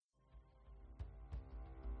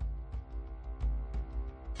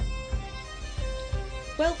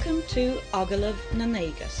Welcome to Ogalav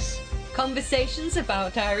Nanegas, Conversations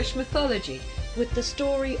about Irish mythology with the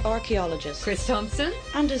story archaeologist Chris Thompson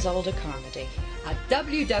and Isolde Carmody at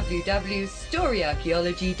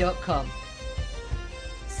www.storyarchaeology.com.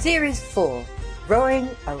 Series 4, Rowing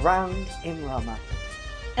Around Imrama.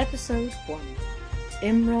 Episode 1,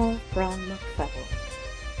 Imra Bran MacFevel.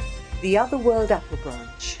 The Otherworld Apple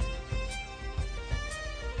Branch.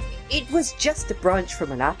 It was just a branch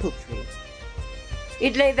from an apple tree.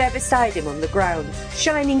 It lay there beside him on the ground,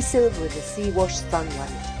 shining silver in the sea-washed sunlight.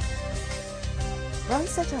 Bran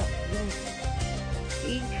sat up, yawning.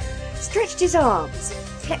 He stretched his arms,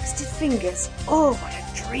 flexed his fingers. Oh, what a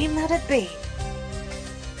dream that had been!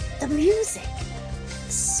 The music,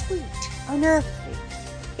 sweet, unearthly.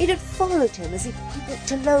 It had followed him as he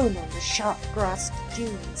walked alone on the sharp-grassed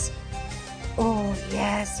dunes. Oh,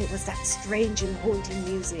 yes, it was that strange and haunting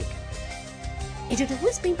music. It had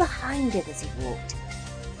always been behind him as he walked.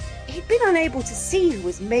 He'd been unable to see who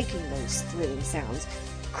was making those thrilling sounds,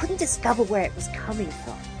 couldn't discover where it was coming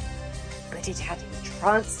from. But it had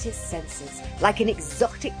entranced his senses, like an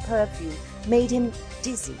exotic perfume, made him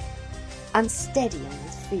dizzy, unsteady on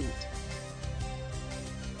his feet.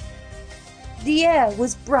 The air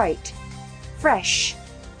was bright, fresh,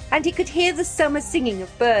 and he could hear the summer singing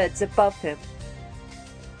of birds above him.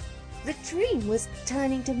 The dream was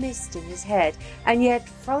turning to mist in his head, and yet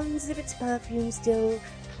fronds of its perfume still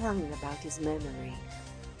clung about his memory.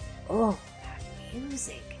 Oh, that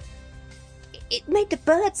music! It made the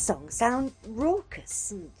birdsong sound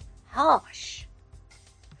raucous and harsh.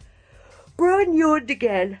 Bran yawned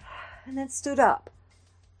again, and then stood up.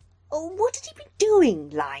 Oh, what had he been doing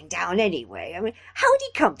lying down anyway? I mean, how had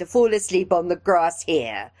he come to fall asleep on the grass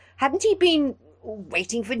here? Hadn't he been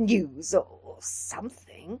waiting for news or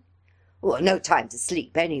something? Well, no time to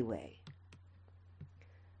sleep anyway.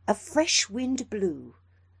 A fresh wind blew,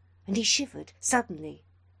 and he shivered suddenly.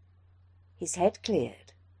 His head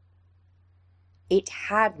cleared. It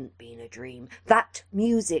hadn't been a dream. That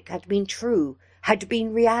music had been true, had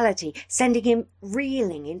been reality, sending him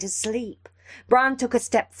reeling into sleep. Bran took a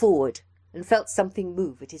step forward and felt something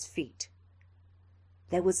move at his feet.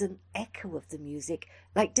 There was an echo of the music,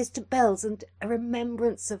 like distant bells, and a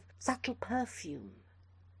remembrance of subtle perfume.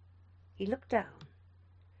 He looked down.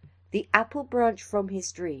 The apple branch from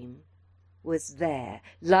his dream was there,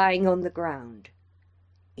 lying on the ground.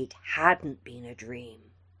 It hadn't been a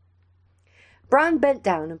dream. Bran bent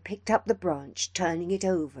down and picked up the branch, turning it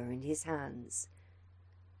over in his hands.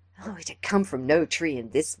 Oh, it had come from no tree in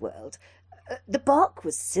this world. The bark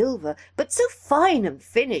was silver, but so fine and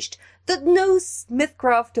finished that no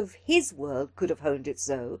smithcraft of his world could have honed it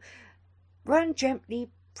so. Bran gently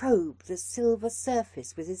probed the silver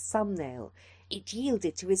surface with his thumbnail. It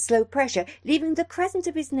yielded to his slow pressure, leaving the crescent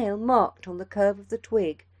of his nail marked on the curve of the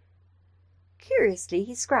twig. Curiously,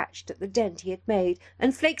 he scratched at the dent he had made,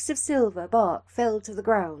 and flakes of silver bark fell to the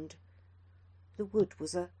ground. The wood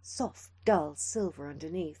was a soft, dull silver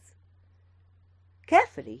underneath.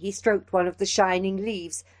 Carefully he stroked one of the shining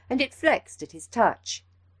leaves, and it flexed at his touch.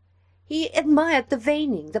 He admired the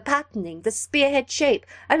veining, the patterning, the spearhead shape,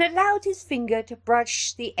 and allowed his finger to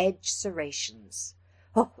brush the edge serrations.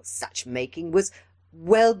 Oh, such making was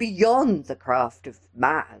well beyond the craft of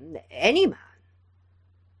man, any man.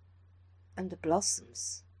 And the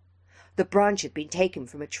blossoms. The branch had been taken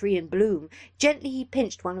from a tree in bloom. Gently he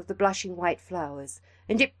pinched one of the blushing white flowers,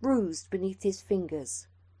 and it bruised beneath his fingers.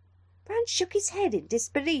 Bran shook his head in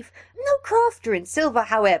disbelief. No crafter in silver,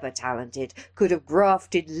 however talented, could have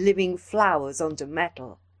grafted living flowers onto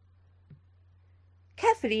metal.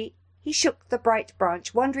 Carefully he shook the bright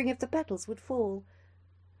branch, wondering if the petals would fall,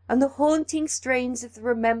 and the haunting strains of the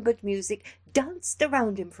remembered music danced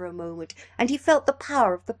around him for a moment, and he felt the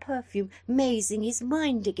power of the perfume mazing his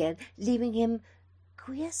mind again, leaving him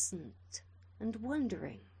quiescent and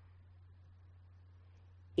wondering.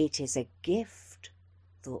 It is a gift,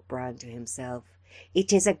 thought Bran to himself.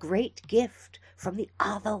 It is a great gift from the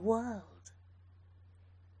other world.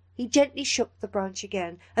 He gently shook the branch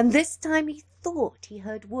again, and this time he thought he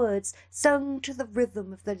heard words sung to the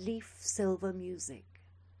rhythm of the leaf-silver music.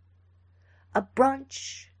 A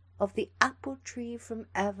branch of the apple tree from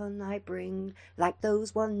Avon I bring, like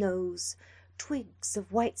those one knows. Twigs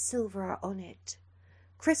of white silver are on it,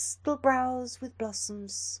 crystal brows with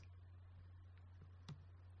blossoms.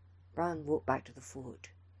 Bran walked back to the fort,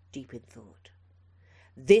 deep in thought.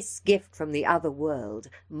 This gift from the other world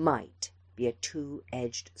might be a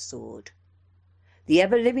two-edged sword. The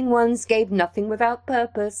ever-living ones gave nothing without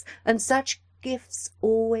purpose, and such gifts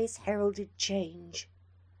always heralded change,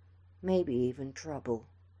 maybe even trouble.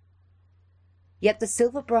 Yet the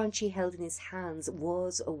silver branch he held in his hands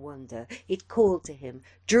was a wonder. It called to him,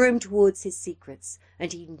 drew him towards his secrets,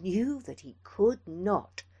 and he knew that he could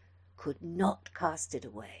not cast it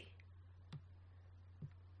away.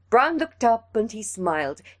 Bran looked up and he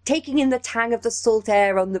smiled, taking in the tang of the salt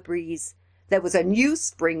air on the breeze. There was a new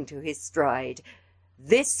spring to his stride.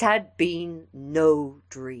 This had been no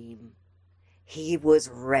dream. He was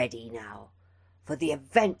ready now for the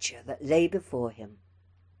adventure that lay before him.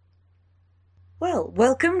 Well,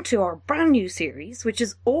 welcome to our brand new series, which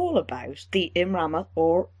is all about the Imrama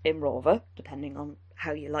or Imrova, depending on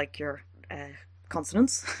how you like your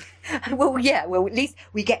consonants. Well, at least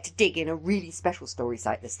we get to dig in a really special story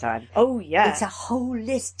site this time. Oh, yeah. It's a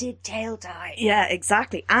holistic tale time. Yeah,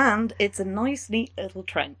 exactly. And it's a nice, neat little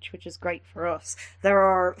trench, which is great for us. There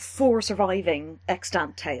are 4 surviving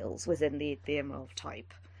extant tales within the Imrov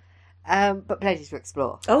type. But plenty to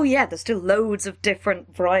explore. Oh, yeah, there's still loads of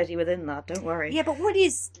different variety within that, don't worry. Yeah, but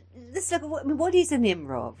let's look at what is an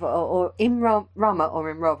Imrov, or Imrama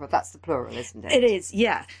or Imrova? That's the plural, isn't it? It is,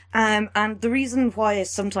 yeah. And the reason why I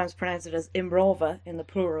sometimes pronounce it as Imrova in the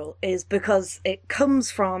plural is because it comes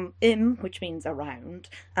from Im, which means around,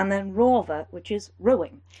 and then Rova, which is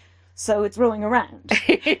rowing. So it's rowing around.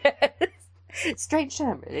 Strange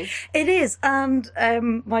term, really. It is, and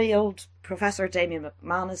my old Professor Damien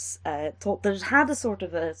McManus thought that it had a sort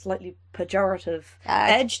of a slightly pejorative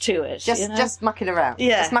edge to it. Just mucking around.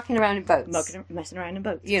 Yeah. Just mucking around in boats. Messing around in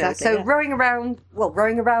boats. Exactly, so rowing around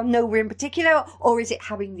nowhere in particular, or is it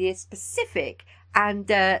having the specific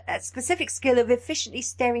skill of efficiently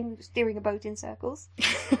steering a boat in circles?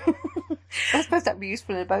 I suppose that would be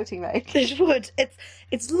useful in a boating lake. It would.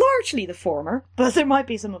 It's largely the former, but there might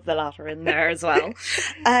be some of the latter in there as well.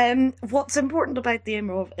 What's important about the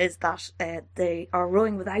Imrov is that they are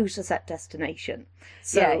rowing without a set destination.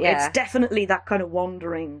 So it's definitely that kind of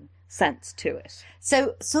wandering sense to it.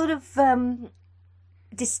 So sort of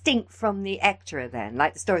distinct from the Ectora then,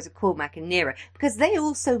 like the stories of Cormac and Nera, because they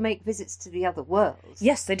also make visits to the other worlds.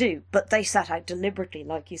 Yes, they do, but they set out deliberately,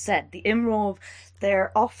 like you said. The Imrov,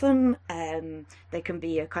 they're often, they can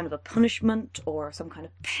be a kind of a punishment or some kind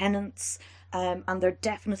of penance, and they're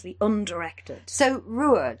definitely undirected. So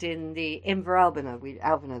Ruard in the Inver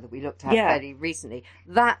Alvina that we looked at fairly recently,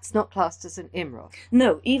 that's not classed as an Imrov.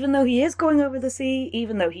 No, even though he is going over the sea,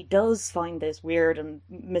 even though he does find this weird and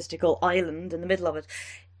mystical island in the middle of it,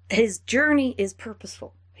 his journey is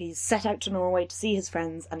purposeful. He's set out to Norway to see his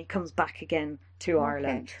friends, and he comes back again to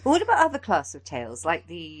Ireland. But what about other class of tales, like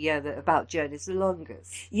the about journeys, the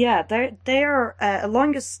Longus? Yeah, they're a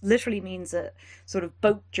Longus literally means a sort of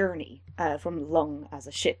boat journey from Lung as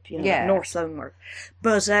a ship, like Norse loanwork.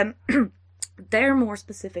 But they're more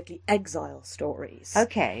specifically exile stories.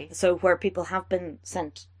 Okay. So where people have been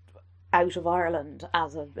sent out of Ireland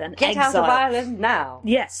as an Get exile. out of Ireland now.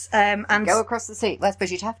 Yes. And go across the sea. Well, I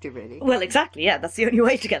suppose you'd have to, really. Well, exactly, yeah. That's the only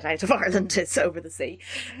way to get out of Ireland is over the sea.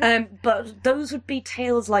 But those would be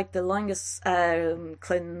tales like the Longus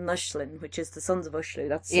Clynushlin, which is the Sons of Ushlu.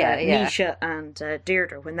 That's Nisha and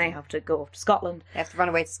Deirdre when they have to go up to Scotland. They have to run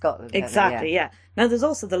away to Scotland. Exactly, yeah. Now, there's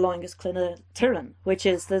also the Longus Clyntyran, which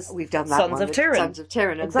is the Sons of Tyrone. Sons of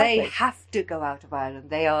Tyrone. And exactly. They have to go out of Ireland.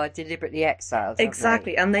 They are deliberately exiled.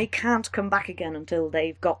 Exactly, and they can't come back again until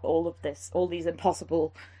they've got all these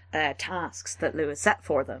impossible tasks that Lewis set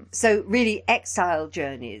for them. So really, exile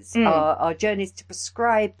journeys are journeys to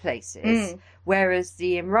prescribed places, whereas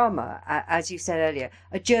the Imrama, as you said earlier,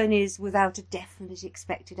 are journeys without a definite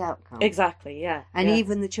expected outcome. Exactly, yeah. And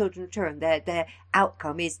even the children of Turin, their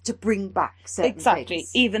outcome is to bring back certain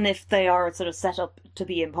things. Even if they are sort of set up to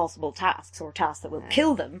be impossible tasks or tasks that will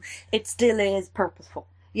kill them, it still is purposeful.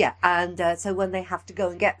 Yeah, and so when they have to go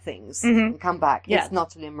and get things and come back, it's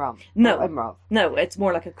not an Imrov. No, it's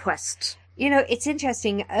more like a quest. You know, it's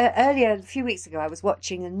interesting. Earlier, a few weeks ago, I was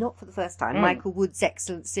watching, and not for the first time, Michael Wood's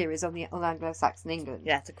excellent series on Anglo-Saxon England.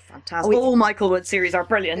 Yeah, it's a fantastic. All Michael Wood series are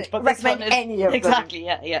brilliant, but recommend any of them. Exactly,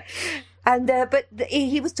 yeah. And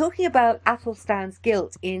he was talking about Athelstan's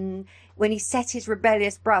guilt when he set his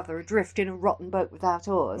rebellious brother adrift in a rotten boat without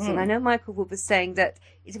oars. And I know Michael Wood was saying that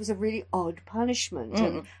it was a really odd punishment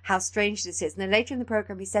and how strange this is. And then later in the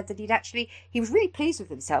programme he said that he was really pleased with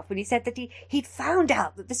himself when he said that he'd found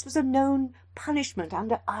out that this was a known punishment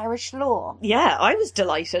under Irish law. Yeah, I was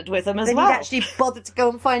delighted with him as well. That he'd actually bothered to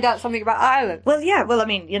go and find out something about Ireland. Well, yeah, I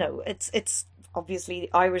mean, it's obviously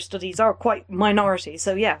Irish studies are quite minority,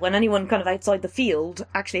 so yeah, when anyone kind of outside the field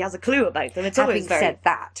actually has a clue about them, it's always Having very said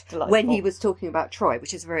that, delightful. when he was talking about Troy,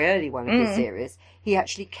 which is a very early one of his series, he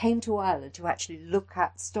actually came to Ireland to actually look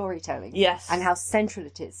at storytelling. Yes. And how central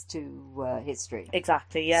it is to history.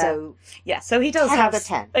 Exactly, yeah. So, so he does 10 have... out of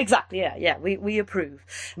 10. Exactly, yeah, we approve.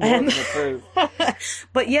 More than approve.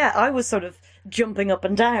 But yeah, I was sort of jumping up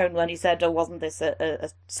and down when he said, oh, wasn't this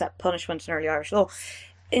a set punishment in early Irish law?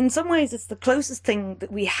 In some ways, it's the closest thing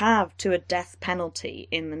that we have to a death penalty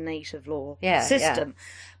in the native law system.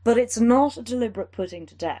 But it's not a deliberate putting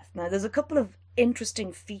to death. Now, there's a couple of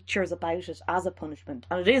interesting features about it as a punishment,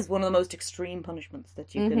 and it is one of the most extreme punishments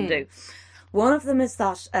that you can do. One of them is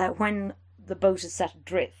that when the boat is set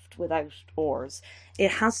adrift without oars,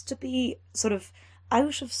 it has to be sort of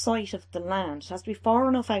out of sight of the land. It has to be far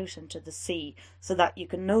enough out into the sea so that you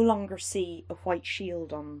can no longer see a white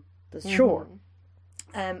shield on the shore.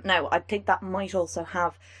 Now, I think that might also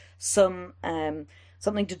have some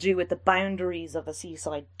something to do with the boundaries of a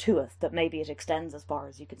seaside to it, that maybe it extends as far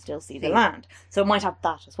as you can still see the land. So it might have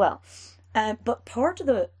that as well. But part of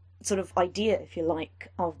the sort of idea, if you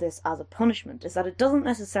like, of this as a punishment is that it doesn't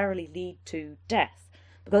necessarily lead to death.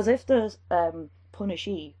 Because if the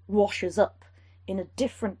punishee washes up in a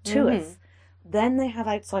different tuath, then they have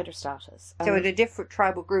outsider status. So in a different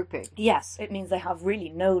tribal grouping. Yes, it means they have really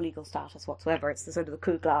no legal status whatsoever. It's the sort of the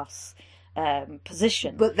Ku Klux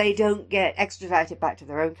position. But they don't get extradited back to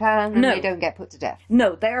their own clan, and they don't get put to death.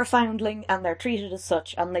 No, they're a foundling, and they're treated as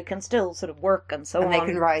such, and they can still sort of work and so on. And they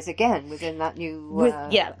can rise again within that new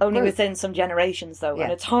only group. within some generations, though, and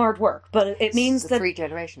it's hard work. But it means that... 3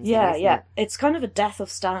 generations. It's kind of a death of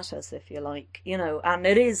status, if you like, you know, and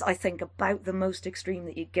it is, I think, about the most extreme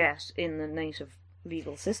that you get in the native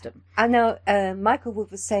legal system. I know Michael Wood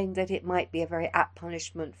was saying that it might be a very apt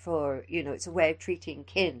punishment for, you know, it's a way of treating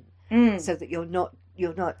kin. So that you're not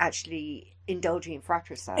actually indulging in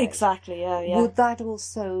fratricide. Exactly, yeah. Would that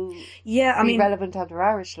also be relevant under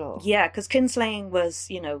Irish law? Yeah, because kinslaying was,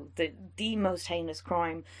 you know, the most heinous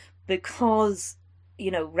crime because,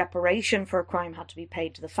 you know, reparation for a crime had to be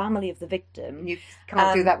paid to the family of the victim. You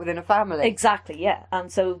can't do that within a family. Exactly, yeah. And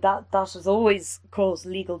so that has always caused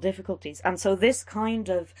legal difficulties. And so this kind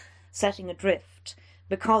of setting adrift,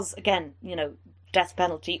 because, again, you know, death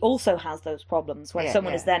penalty also has those problems where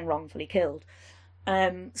someone is then wrongfully killed.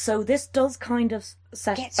 So this does kind of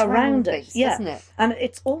set around it, doesn't it? And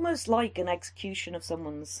it's almost like an execution of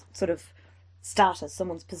someone's sort of status,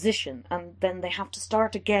 someone's position, and then they have to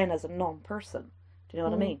start again as a non-person. Do you know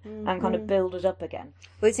what I mean? And kind of build it up again.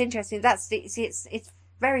 Well, it's interesting. It's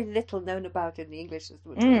very little known about in the English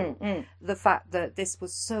system. The fact that this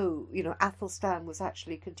was so, you know, Athelstan was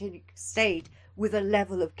actually stayed with a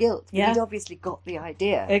level of guilt. But he'd obviously got the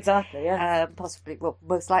idea. Exactly, yeah. Possibly, well,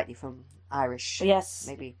 most likely from Irish. Yes.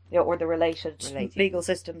 Maybe. Yeah, or the related legal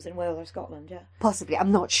systems in Wales or Scotland, yeah. Possibly.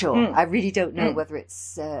 I'm not sure. I really don't know whether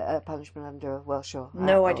it's a punishment under Welsh or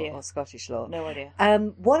or Scottish law. No idea.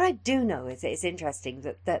 What I do know is it's interesting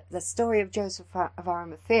that the story of Joseph of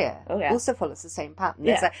Arimathea also follows the same pattern.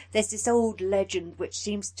 There's this old legend which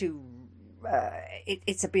seems to...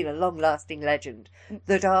 it's been a long-lasting legend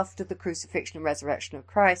that after the crucifixion and resurrection of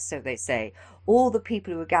Christ, so they say, all the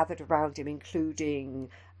people who were gathered around him, including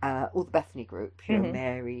all the Bethany group, you know,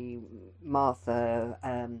 Mary, Martha,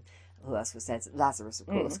 who else was there? Lazarus, of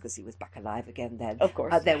course, because he was back alive again then. Of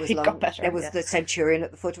course. There was, there was the centurion at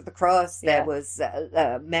the foot of the cross. There was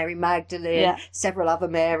Mary Magdalene, several other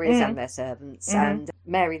Marys and their servants, and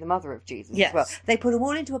Mary, the mother of Jesus as well. They put them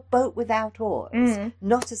all into a boat without oars,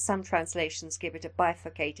 not as some translations give it, a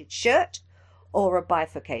bifurcated shirt or a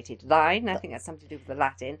bifurcated line. I think that's something to do with the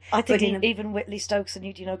Latin. I think even Whitley Stokes and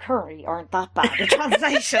Eugene O'Curry aren't that bad a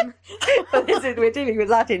translation. But we're dealing with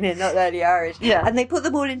Latin here, not early Irish. Yeah. And they put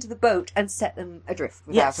them all into the boat and set them adrift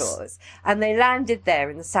without oars. And they landed there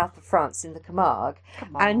in the south of France in the Camargue.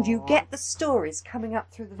 And you get the stories coming up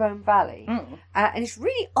through the Rhone Valley. And it's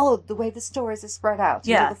really odd the way the stories are spread out.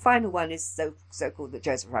 You know, the final one is so-called that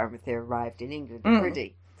Joseph of Arimathea arrived in England at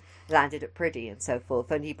Priddy. Landed at Priddy and so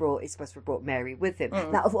forth, and he's supposed to have brought Mary with him.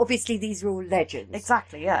 Now, obviously, these are all legends.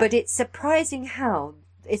 Exactly, yeah. But it's surprising how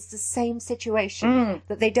it's the same situation,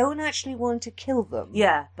 that they don't actually want to kill them.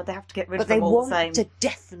 Yeah, but they have to get rid of them all the same. But they want to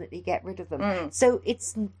definitely get rid of them. So it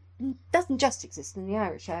doesn't just exist in the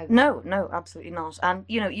Irish either. No, absolutely not. And,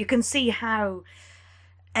 you know, you can see how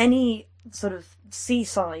any sort of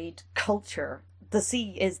seaside culture... The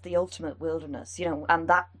sea is the ultimate wilderness, you know, and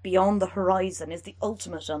that beyond the horizon is the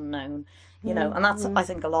ultimate unknown, you know, and that's, I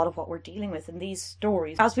think, a lot of what we're dealing with in these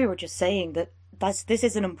stories. As we were just saying, this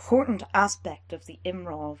is an important aspect of the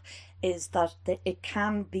Imrov, is that it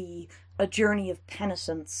can be a journey of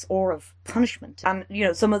penitence or of punishment. And, you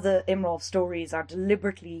know, some of the Imrov stories are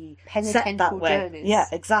deliberately set that Penitential way. journeys. Yeah,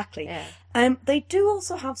 exactly. Yeah. They do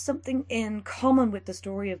also have something in common with the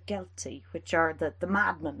story of Gelti, which are the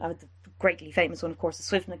madmen. The greatly famous one, of course, is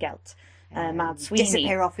Swifna Gelt. Mad Sweeney.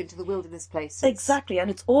 Disappear off into the wilderness places. Exactly, and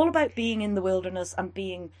it's all about being in the wilderness and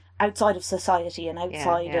being outside of society and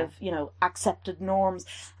outside of, you know, accepted norms.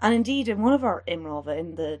 And indeed, in one of our Imrova,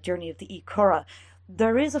 in the Journey of the Ikura,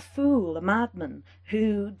 there is a fool, a madman,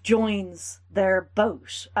 who joins their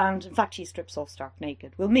boat, and in fact he strips off stark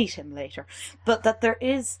naked. We'll meet him later. But that there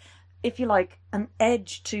is, if you like, an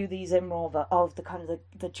edge to these Imrova of the kind of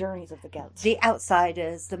the journeys of the Celts. The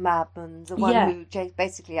outsiders, the madmen, the one who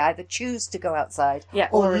basically either choose to go outside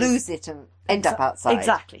or lose it and end up outside.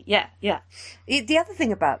 Exactly, yeah. The other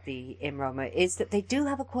thing about the Imroma is that they do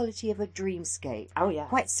have a quality of a dreamscape. Oh, yeah.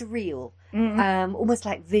 Quite surreal, almost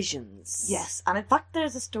like visions. Yes, and in fact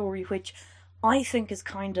there's a story which I think is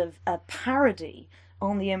kind of a parody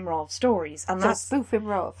on the Imrov stories. And that's a spoof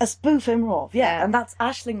Imrov. A spoof Imrov, yeah. And that's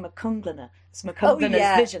Aisling McCunglena. It's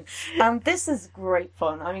McCunglina's vision. And this is great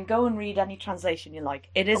fun. I mean, go and read any translation you like.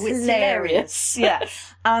 It is hilarious. Yeah.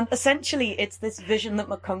 And essentially, it's this vision that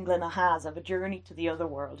McCunglena has of a journey to the other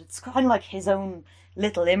world. It's kind of like his own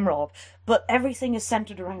little Imrov, but everything is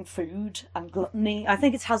centered around food and gluttony. I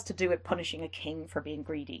think it has to do with punishing a king for being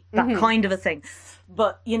greedy, that kind of a thing.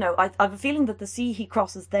 But, you know, I have a feeling that the sea he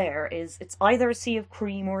crosses there it's either a sea of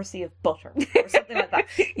cream or a sea of butter or something like that,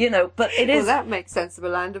 you know, but it is... Well, that makes sense of a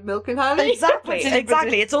land of milk and honey. Exactly.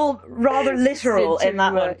 It's all rather literal in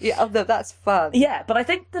that one. Yeah, although that's fun. Yeah, but I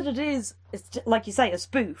think that it's like you say, a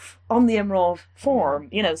spoof on the Imrov form,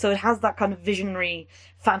 you know, so it has that kind of visionary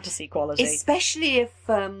fantasy quality. Especially if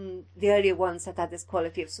the earlier ones had this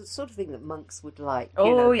quality of sort of thing that monks would like.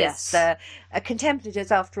 Yes. Contemplators,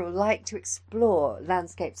 after all, like to explore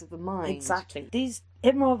landscapes of the mind. Exactly. These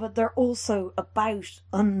Imrov, they're also about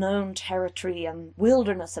unknown territory and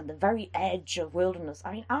wilderness and the very edge of wilderness.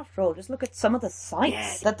 I mean, after all, just look at some of the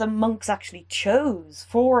sites that the monks actually chose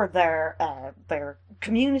for their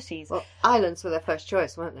communities. Well, islands were their first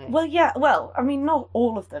choice, weren't they? Well, yeah. Well, I mean, not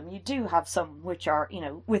all of them. You do have some which are, you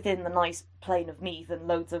know, within the nice plain of Meath and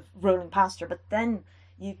loads of rolling pasture, but then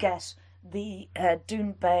you get the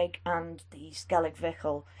Doonbeg and the Skellig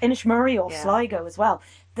Vichel, Inishmurray or Sligo as well.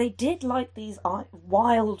 They did like these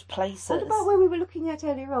wild places. What about where we were looking at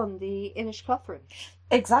earlier on, the Inishclothran?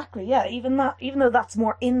 Exactly, yeah. Even though that's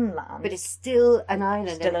more inland, but it's still an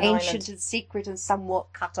island, an ancient and secret and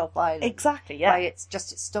somewhat cut off island. Exactly, yeah. By its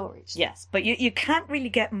storage. Yes, but you can't really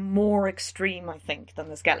get more extreme, I think, than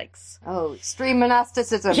the Skelligs. Oh, extreme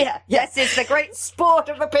monasticism. Yeah. This is the great sport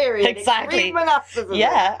of the period. Exactly. Extreme monasticism.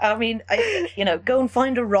 Yeah, I mean, you know, go and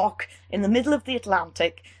find a rock in the middle of the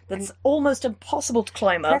Atlantic that's almost impossible to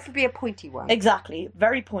climb up. Preferably a pointy one. Exactly,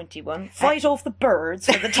 very pointy one. Fight off the birds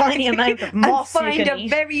for the tiny amount of moss and you can find a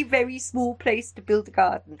very, very small place to build a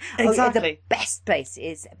garden. Exactly. The best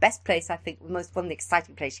place, I think, the most fun, the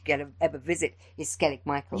exciting place you can ever visit is Skellig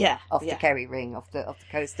Michael. Off the Kerry Ring, off the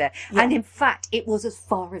coast there. Yeah. And in fact, it was as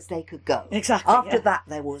far as they could go. Exactly. After that,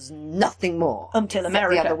 there was nothing more. Until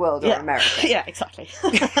America. The other world or America. Yeah, exactly.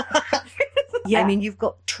 I mean, you've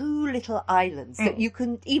got two little islands that you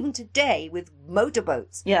can, even today, with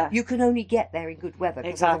motorboats, you can only get there in good weather,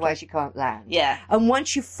 because otherwise you can't land. Yeah. And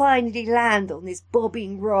once you finally land on this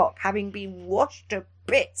bobbing rock, having been washed to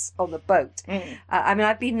bits on the boat, I mean,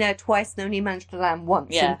 I've been there twice and only managed to land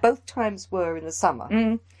once, and both times were in the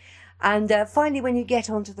summer. And finally, when you get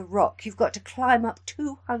onto the rock, you've got to climb up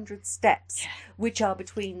 200 steps, which are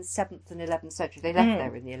between 7th and 11th century. They left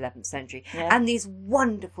there in the 11th century. And these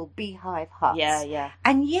wonderful beehive huts.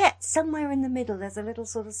 And yet, somewhere in the middle, there's a little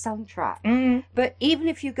sort of sun trap. But even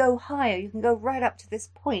if you go higher, you can go right up to this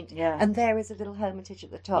point, and there is a little hermitage at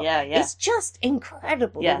the top. It's just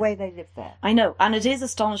incredible the way they live there. I know, and it is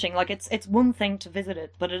astonishing. Like, it's one thing to visit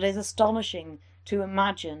it, but it is astonishing to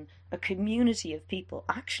imagine a community of people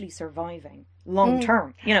actually surviving long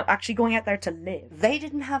term, you know, actually going out there to live. They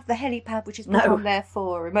didn't have the helipad, which is put on there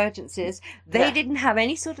for emergencies. They didn't have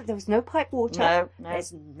any sort of, there was no pipe water. No.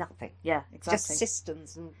 There's nothing. Yeah, exactly. Just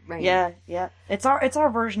cisterns and rain. Yeah. It's our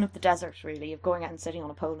version of the desert, really, of going out and sitting on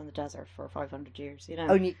a pole in the desert for 500 years, you know.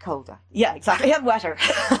 Only colder. Yeah, exactly, and wetter.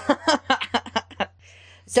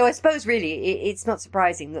 So I suppose, really, it's not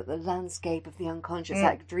surprising that the landscape of the unconscious,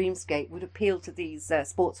 that dreamscape, would appeal to these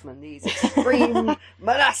sportsmen, these extreme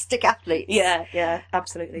monastic athletes. Yeah,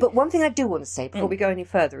 absolutely. But one thing I do want to say before we go any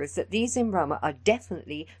further is that these Imrama are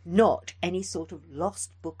definitely not any sort of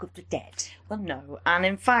lost book of the dead. Well, no. And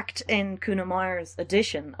in fact, in Kuna Meyer's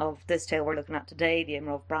edition of this tale we're looking at today, the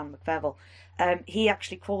Imrov Bran McFevel, he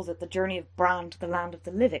actually calls it the journey of Bran to the land of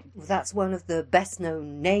the living. Well, that's one of the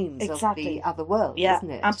best-known names of the other world,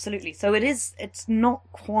 isn't it? Absolutely. So it's not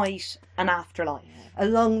quite an afterlife.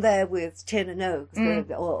 Along there with Tir na Nog,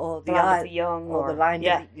 or the Land Isle of the Young, or the land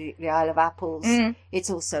of the Isle of Apples. It's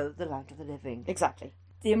also the land of the living. Exactly.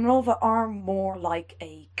 The Imrova are more like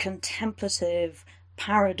a contemplative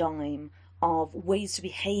paradigm of ways to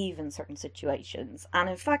behave in certain situations. And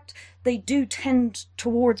in fact, they do tend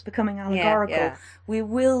towards becoming allegorical. Yeah. We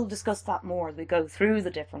will discuss that more as we go through the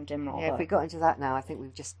different Imrova. Yeah, if we got into that now, I think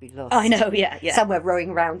we'd just be lost. I know, yeah. Somewhere rowing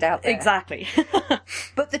around out there. Exactly.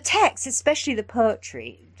 But the texts, especially the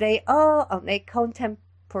poetry, aren't they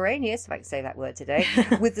contemporaneous, if I can say that word today,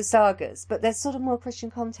 with the sagas, but there's sort of more Christian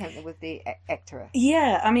content than with the Ectora.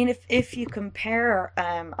 Yeah, I mean, if you compare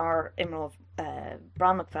our Imrov,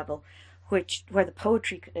 Bran MacFebble, where the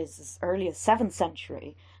poetry is as early as 7th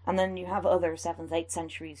century, and then you have other 7th, 8th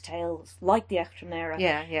centuries tales like the Ectra Nera.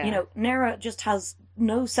 Yeah. You know, Nera just has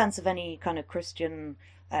no sense of any kind of Christian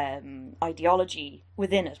ideology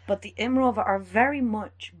within it, but the Imrova are very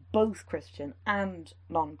much both Christian and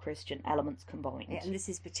non-Christian elements combined. Yeah, and this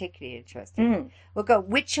is particularly interesting. We'll go,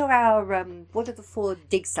 which are our, what are the 4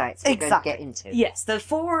 dig sites we're going to get into? Yes, the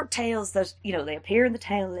 4 tales that, they appear in the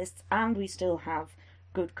tale lists, and we still have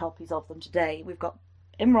good copies of them today. We've got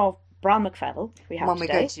Imrov Bran MacFebble, we have one today.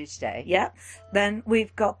 we're going to do today. Yeah. Then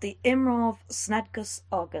we've got the Imrov Snedgus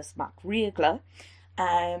August Mac Riegla.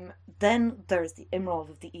 Then there's the Imrov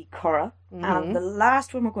of the Ecora. And the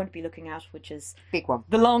last one we're going to be looking at, which is big one,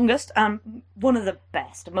 the longest and one of the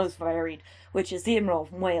best, most varied, which is the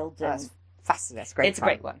Imrov Whaled. That's fascinating. It's a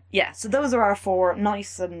great one. Yeah. So those are our 4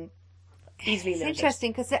 nice and easily limited. It's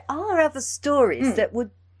interesting because there are other stories that would,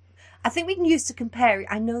 I think we can use to compare.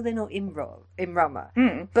 I know they're not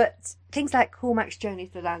Imrama, but things like Cormac's Journey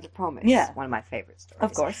to the Land of Promise. Yeah. One of my favourite stories.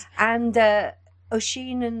 Of course. And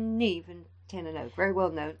Oisin and Niamh and Tir na Nog, very well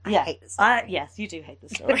known. I hate the story. Yes, you do hate the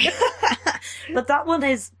story. But that one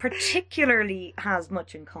particularly has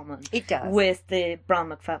much in common. It does. With the Bran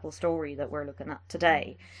MacFebble story that we're looking at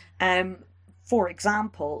today. For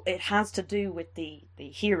example, it has to do with the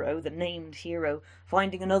hero, the named hero,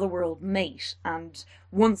 finding an otherworld mate, and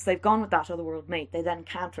once they've gone with that otherworld mate, they then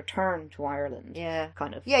can't return to Ireland. Yeah.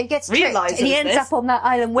 Kind of. Yeah, he gets tricked, realises and he ends up on that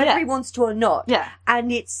island, whether he wants to or not. Yeah. And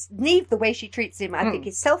it's Niamh, the way she treats him, I think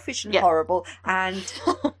is selfish and horrible, and...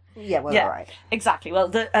 all right. Exactly. Well,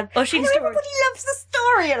 the Oisin story... Everybody loves the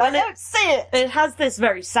story, and I don't see it. It has this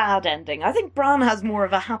very sad ending. I think Bran has more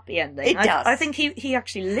of a happy ending. It does. I think he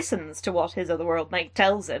actually listens to what his otherworld mate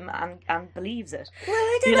tells him and believes it. Well,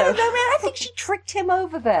 I don't know. I think she tricked him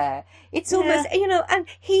over there. It's almost, and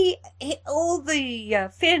he all the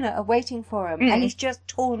Fianna are waiting for him, and he's just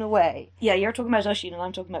torn away. Yeah, you're talking about Oisin and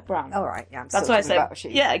I'm talking about Bran. All right, yeah, that's why I said.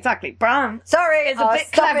 Yeah, exactly. Bran. Sorry, is a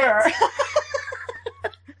bit clever.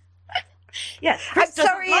 Yes, I'm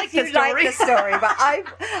sorry if you like the story, but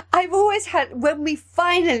I've always had, when we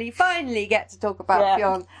finally get to talk about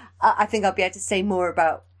Fionn, I think I'll be able to say more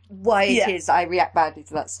about why it is I react badly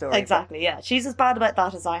to that story. Exactly, yeah. She's as bad about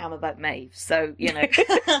that as I am about Maeve, so,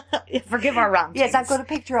 forgive our rantings. Yes, I've got a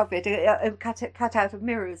picture of it, cut out of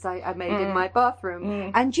mirrors I made in my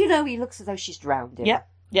bathroom. And, he looks as though she's drowned him.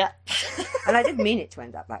 Yeah. And I didn't mean it to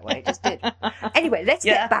end up that way, it just did. Anyway, let's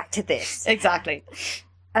get back to this. Exactly.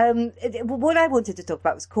 What I wanted to talk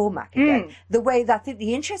about was Cormac again. The way that I think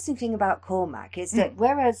the interesting thing about Cormac is that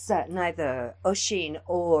whereas neither Oisin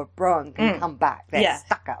or Bron can come back, they're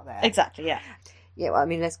stuck out there. Exactly, yeah. Yeah, well, I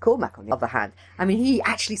mean, there's Cormac on the other hand. I mean, he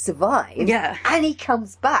actually survives. Yeah. And he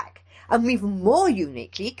comes back. And even more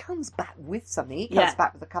uniquely, he comes back with something. He comes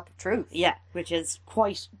back with a cup of truth. Yeah, which is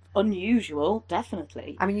quite unusual,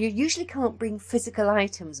 definitely. I mean, you usually can't bring physical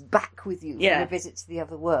items back with you from a visit to the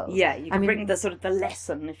other world. Yeah, you can bring the sort of the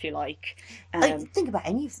lesson, if you like. Think about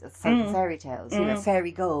any of the fairy tales.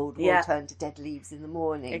 Fairy gold will turn to dead leaves in the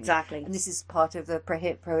morning. Exactly. And this is part of the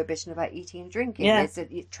prohibition about eating and drinking. Yeah.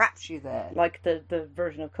 It traps you there. Like the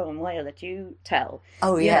version of Cohen Whale that you tell.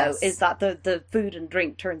 Oh, yes. Is that the food and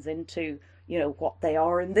drink turns into what they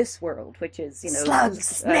are in this world, which is, slugs,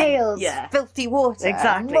 snails, filthy water,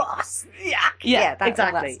 exactly, moss, yuck.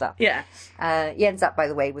 All that stuff. Yeah. He ends up, by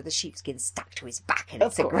the way, with a sheepskin stuck to his back, and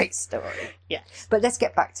it's a great story. Yeah. But let's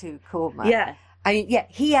get back to Cormac. Yeah. I mean,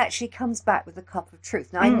 he actually comes back with a cup of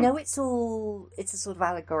truth. Now, I know it's a sort of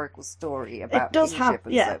allegorical story about kingship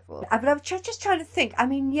and so forth. But I'm just trying to think. I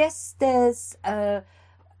mean, yes, there's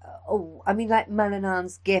Oh, I mean, like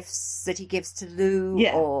Malinan's gifts that he gives to Lou,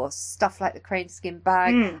 Yeah. or stuff like the crane skin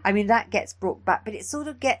bag. Mm. I mean, that gets brought back, but it sort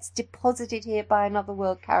of gets deposited here by another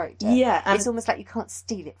world character. Yeah, and it's almost like you can't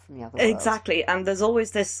steal it from the other world. exactly, and there's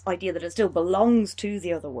always this idea that it still belongs to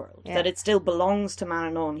the other world, Yeah. that it still belongs to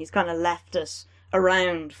Mananon. He's kind of left it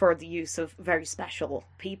around for the use of very special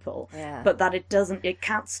people, Yeah. but that it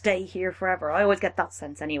can't stay here forever. I always get that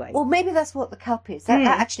sense anyway. Well, maybe that's what the cup is. That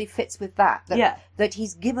actually fits with that. Yeah. That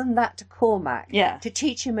he's given that to Cormac Yeah. to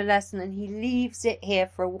teach him a lesson, and he leaves it here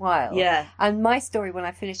for a while. Yeah. And my story, when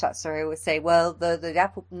I finish that story, I always say, well, the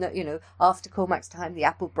apple, after Cormac's time, the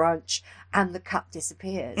apple branch and the cup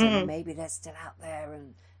disappears, and maybe they're still out there,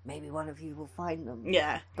 and maybe one of you will find them.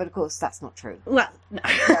 Yeah. But of course, that's not true. Well, no.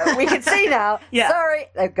 So we can see now. Yeah. Sorry,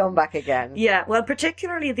 they've gone back again. Yeah, well,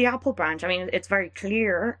 particularly the apple branch. I mean, it's very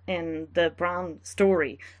clear in the Bran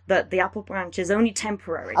story that the apple branch is only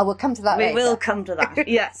temporary. I will come to that We later. will come to that.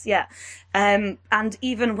 Yes, yeah. And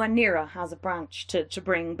even when Nira has a branch to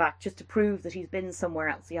bring back, just to prove that he's been somewhere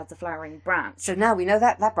else, he has a flowering branch. So now we know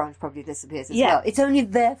that branch probably disappears as Yeah. well. It's only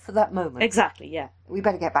there for that moment. Exactly, yeah. We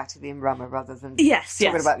better get back to the Imrama rather than Yes,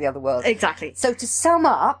 talking yes. about the other world. Exactly. So to sum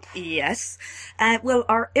up, Yes. Well,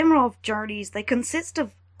 our Imrov journeys, they consist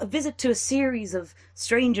of a visit to a series of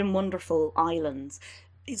strange and wonderful islands.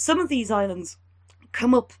 Some of these islands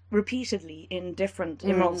come up repeatedly in different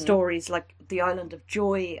Imrov stories, like the Island of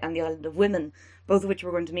Joy and the Island of Women, both of which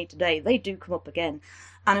we're going to meet today. They do come up again.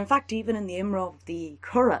 And in fact, even in the Imrov, the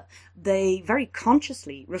Kura, they very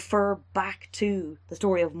consciously refer back to the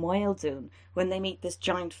story of Moelzun when they meet this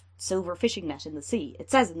giant silver fishing net in the sea.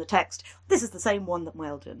 It says in the text, this is the same one that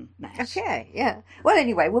Moelzun met. okay, yeah. Well,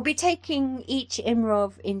 anyway, we'll be taking each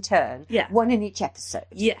Imrov in turn. Yeah. One in each episode.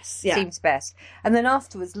 Yes, yeah. Seems best. And then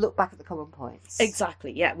afterwards, look back at the common points.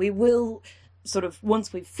 Exactly, yeah. We will sort of,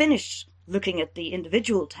 once we've finished looking at the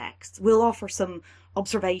individual texts, we'll offer some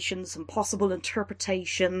observations, some possible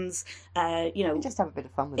interpretations, And just have a bit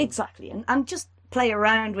of fun with them. exactly, and just play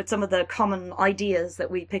around with some of the common ideas that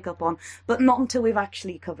we pick up on, but not until we've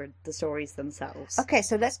actually covered the stories themselves. Okay,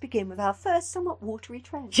 so let's begin with our first somewhat watery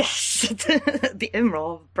trend. Yes, the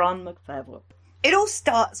Imrov, Bran McFevoip. It all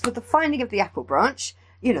starts with the finding of the apple branch.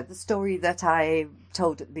 You know, the story that I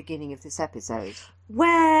told at the beginning of this episode.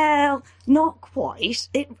 Well, not quite.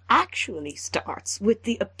 It actually starts with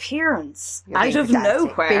the appearance You're out being of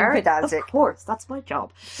pedantic, nowhere. being pedantic. Of course, that's my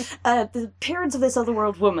job. The appearance of this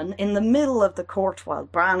otherworld woman in the middle of the court while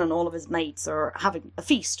Bran and all of his mates are having a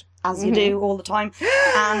feast, as you do all the time.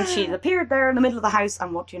 And she's appeared there in the middle of the house,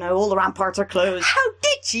 and what do you know, all the ramparts are closed. How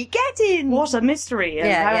did she get in? What a mystery, and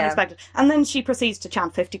Yeah, how yeah. unexpected. And then she proceeds to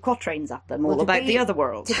chant 50 quatrains at them, all to about be- the other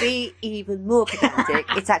world. To be even more pedantic,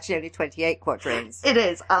 it's actually only 28 quatrains. It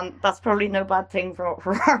is, and that's probably no bad thing for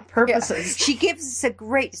our purposes. She gives us a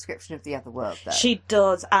great description of the other world, though. She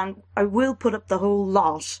does, and I will put up the whole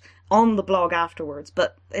lot on the blog afterwards,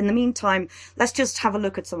 but in the meantime, let's just have a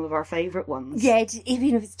look at some of our favourite ones. Yeah,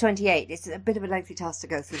 even if it's 28, it's a bit of a lengthy task to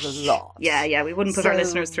go through the lot. Yeah, we wouldn't put our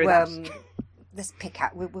listeners through that. Let's pick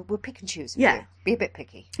out. We'll pick and choose. Yeah. You. Be a bit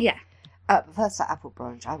picky. Yeah. But first, that apple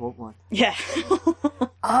branch. I want one. Yeah.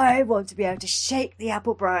 I want to be able to shake the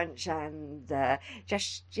apple branch and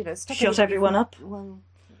just, stop Shut anybody everyone from- up? Well,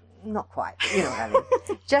 not quite. You know what I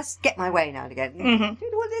mean. Just get my way now and again. Mm-hmm. Do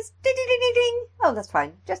you want this? Ding, ding, ding, ding, ding. Oh, that's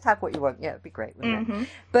fine. Just have what you want. Yeah, it'd be great, wouldn't Mm-hmm. it?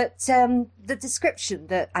 But the description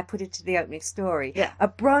that I put into the opening story, Yeah. a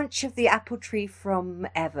branch of the apple tree from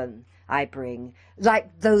Evan I bring,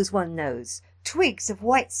 like those one knows, twigs of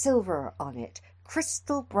white silver on it,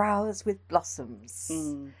 crystal brows with blossoms.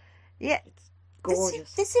 Yeah.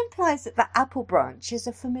 Gorgeous. This implies that the apple branch is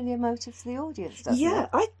a familiar motive to the audience, doesn't Yeah,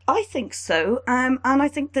 it? I think so. And I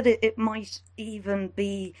think that it might even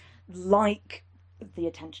be like the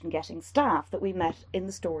attention-getting staff that we met in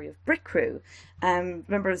the story of Brick Crew.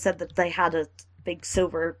 Remember I said that they had a big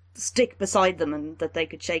silver stick beside them and that they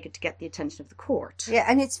could shake it to get the attention of the court. Yeah,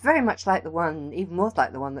 and it's very much like the one, even more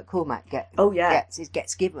like the one that Cormac Oh, yeah.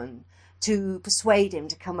 gets given to persuade him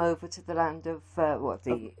to come over to the land of,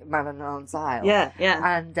 the Malinon's Isle. Yeah,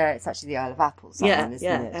 yeah. And it's actually the Isle of Apples, that one, isn't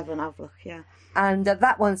it? Evan Avloch, yeah. And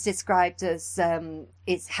that one's described as,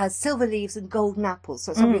 it has silver leaves and golden apples,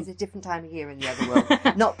 so it's obviously a different time of year in the other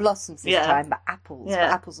world. Not blossoms this Yeah. time, but apples, Yeah.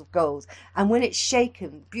 but apples of gold. And when it's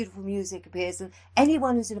shaken, beautiful music appears, and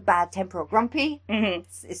anyone who's in a bad temper or grumpy,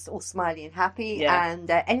 it's all smiley and happy, Yeah. and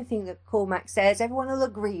anything that Cormac says, everyone will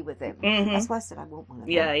agree with him. That's why I said I want one of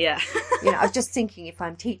them. Yeah, yeah. I was just thinking if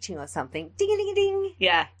I'm teaching or something, ding-a-ling-a-ding,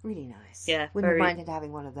 Yeah, really nice. Yeah, Wouldn't very- have minded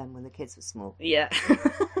having one of them when the kids were small. yeah.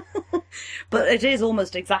 But it is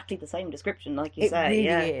almost exactly the same description, like you It say. really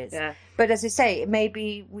yeah, is. Yeah. But as I say,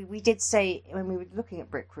 maybe we did say when we were looking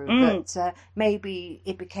at Brick Room that maybe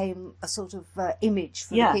it became a sort of image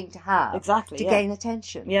for the king to have, exactly, to gain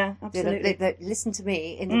attention. Yeah, You know, absolutely. that listen to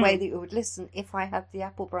me in the way that you would listen if I had the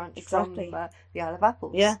apple branch Exactly. from the Isle of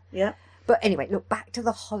Apples. Yeah, yeah, But anyway, look, back to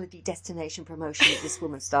the holiday destination promotion that this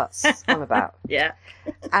woman starts on about. yeah.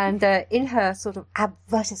 And in her sort of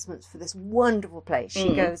advertisements for this wonderful place,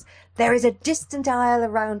 she goes, "There is a distant isle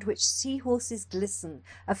around which seahorses glisten,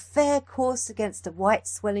 a fair course against a white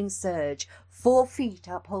swelling surge, 4 feet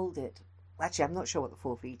uphold it." Actually, I'm not sure what the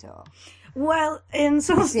 4 feet are. Well, in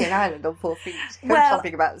some See an island on 4 feet. Well,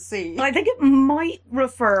 Something about the sea. I think it might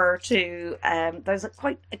refer to there's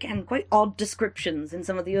quite odd descriptions in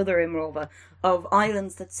some of the other Imrova of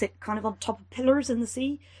islands that sit kind of on top of pillars in the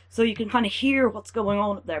sea, so you can kind of hear what's going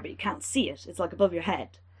on up there, but you can't see it. It's like above your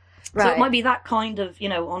head. So Right. it might be that kind of,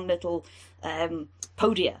 on little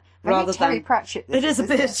podia Very rather Terry than. Pratchett. It is a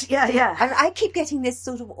isn't bit, yeah. And I keep getting this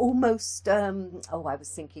sort of almost, I was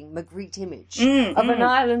thinking Magritte image of an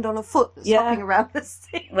island on a foot that's Yeah. hopping around the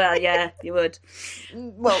sea. Well, yeah, you would.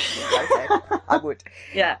 Well, okay, I would.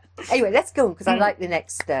 Yeah. Anyway, let's go on, because I like the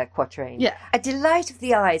next quatrain. Yeah. A delight of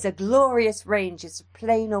the eyes, a glorious range is a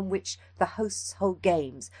plain on which the hosts hold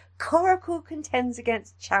games. Coracle contends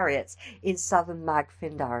against chariots in southern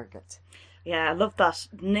Magfind Arrogate. Yeah, I love that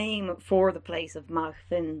name for the place of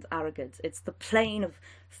Magfind Arrogate. It's the plain of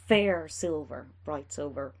fair silver, bright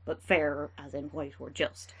silver, but fair as in white or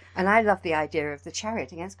just. And I love the idea of the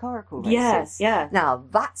chariot against Coracle races. Yes, yeah. Now,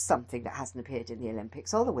 that's something that hasn't appeared in the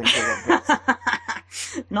Olympics or the Winter Olympics.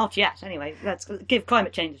 Not yet, anyway. Let's give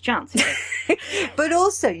climate change a chance. But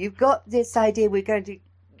also, you've got this idea we're going to,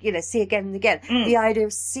 see again and again. The idea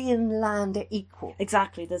of sea and land are equal.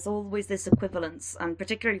 Exactly. There's always this equivalence, and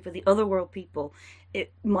particularly for the otherworld people,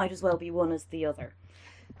 it might as well be one as the other.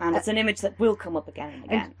 And it's an image that will come up again and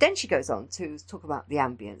again. And then she goes on to talk about the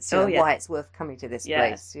ambience, why it's worth coming to this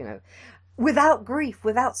place, Without grief,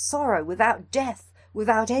 without sorrow, without death,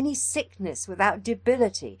 without any sickness, without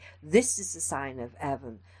debility, this is the sign of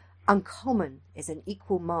heaven. Uncommon is an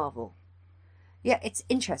equal marvel. Yeah, it's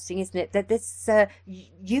interesting, isn't it, that this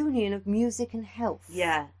union of music and health.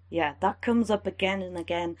 Yeah, that comes up again and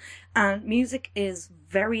again. And music is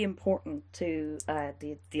very important to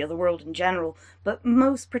the other world in general, but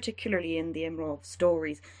most particularly in the Imrov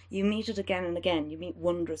stories. You meet it again and again. You meet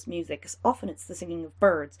wondrous music. Often it's the singing of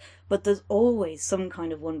birds, but there's always some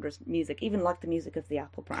kind of wondrous music, even like the music of the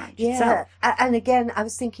apple branch itself. And again, I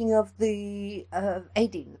was thinking of the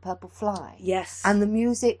Aideen, the purple fly. Yes. And the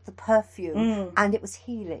music, the perfume, and it was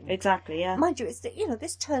healing. Exactly, yeah. Mind you, it's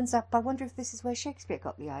this turns up. I wonder if this is where Shakespeare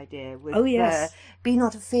got the idea. With, Oh, yes. Be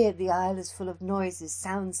not afeard, the isle is full of noises,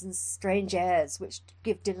 sounds, and strange airs, which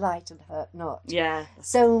give delight and hurt not. Yeah.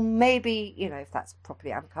 So maybe, if that's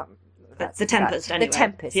properly, that's The Tempest, anyway. The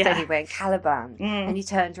Tempest, Yeah. anyway, in Caliban. And he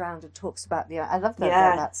turns around and talks about I love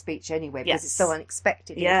that speech anyway, because it's Yes. so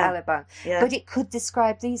unexpected in Yeah. Caliban. Yeah. But it could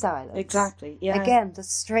describe these islands. Exactly, yeah. Again, the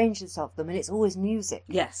strangeness of them, and it's always music.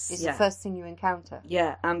 Yes, It's yeah. the first thing you encounter.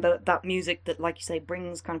 Yeah, and that music that, like you say,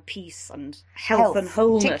 brings kind of peace and health and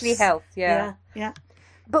wholeness. Particularly health, yeah. Yeah.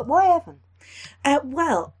 But why Evan?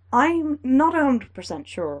 Well, I'm not 100%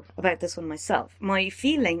 sure about this one myself. My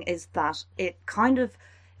feeling is that it kind of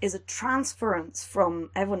is a transference from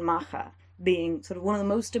Evan Macha being sort of one of the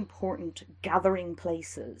most important gathering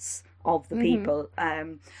places of the people.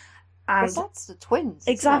 And Because that's the twins.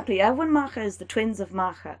 isn't exactly, Evan Macha is the twins of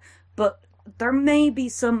Macha, but there may be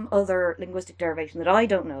some other linguistic derivation that I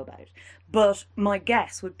don't know about. But my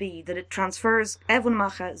guess would be that it transfers. Evan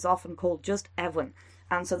Macha is often called just Evan,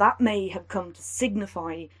 and so that may have come to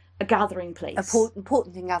signify a gathering place. it?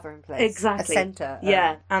 Important in gathering place. Exactly. A centre.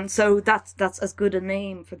 Yeah, and so that's as good a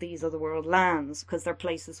name for these otherworld lands, because they're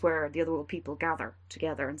places where the otherworld people gather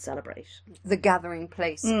together and celebrate. The gathering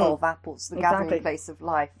place of apples. The Exactly. gathering place of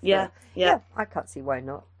life. Yeah, yeah. I can't see why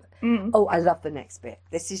not. Oh, I love the next bit.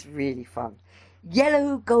 This is really fun.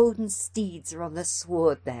 Yellow golden steeds are on the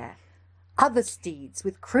sward there. Other steeds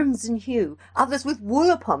with crimson hue, others with wool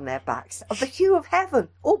upon their backs, of the hue of heaven,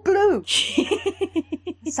 or blue.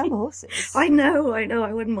 Some horses. I know,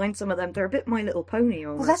 I wouldn't mind some of them. They're a bit My Little Pony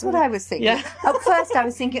almost. Well, that's what I was thinking. Yeah. At first I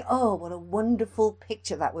was thinking, oh, what a wonderful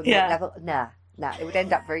picture that would Yeah. make. Nah, it would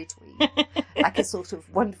end up very twee. Like a sort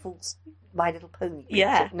of wonderful My Little Pony picture.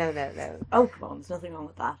 Yeah. No. Oh, come on, there's nothing wrong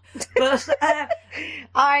with that. But,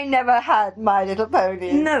 I never had My Little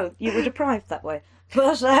Pony. no, you were deprived that way.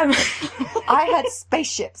 But, I had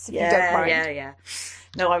spaceships, if you don't mind. Yeah.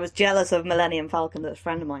 No, I was jealous of Millennium Falcon that a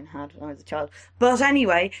friend of mine had when I was a child. But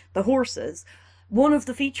anyway, the horses, one of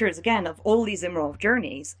the features, again, of all these Imrov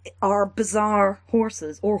journeys are bizarre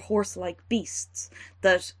horses or horse-like beasts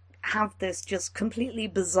that have this just completely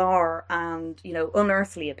bizarre and,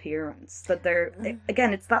 unearthly appearance. That they're,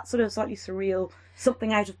 again, it's that sort of slightly surreal,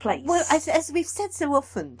 something out of place. Well, as we've said so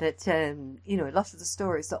often, that, a lot of the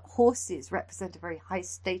stories that horses represent a very high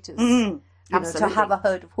status. To have a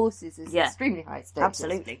herd of horses is extremely high status.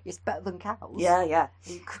 Absolutely. It's better than cows. Yeah.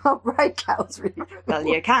 You can't ride cows, really. Well,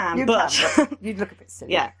 you can, but you'd look a bit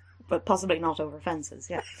silly. Yeah, but possibly not over fences,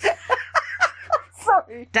 yeah.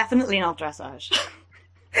 Sorry. Definitely not dressage.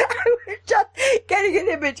 I was just getting an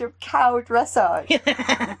image of cow dressage.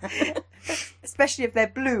 Especially if they're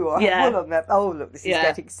blue or have wool on them. Oh, look, this is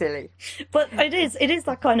getting silly. But it is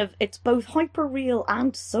that kind of, it's both hyper-real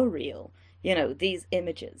and surreal, these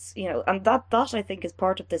images, and that I think is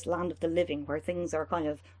part of this land of the living where things are kind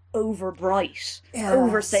of over bright,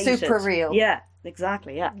 overstated. Super real. Yeah,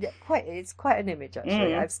 exactly, yeah. It's quite an image,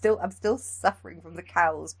 actually. I'm still suffering from the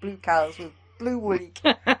cows, blue cows with blue woolly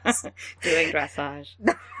cows. Doing dressage.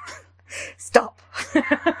 Stop.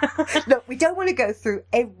 Look, we don't want to go through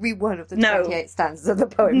every one of the 28 stanzas of the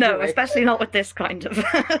poem. No, especially not with this kind of...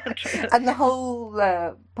 And the whole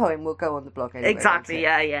poem will go on the blog anyway. Exactly,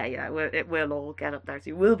 yeah. It will all get up there, so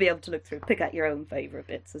you will be able to look through, pick out your own favourite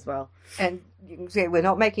bits as well. And you can see we're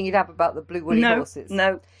not making it up about the blue woolly horses.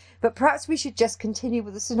 No. But perhaps we should just continue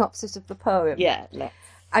with the synopsis of the poem. Yeah,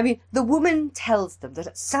 I mean, the woman tells them that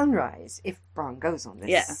at sunrise, if Bran goes on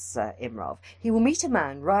this Imrov, he will meet a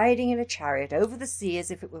man riding in a chariot over the sea as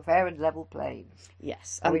if it were fair and level plain.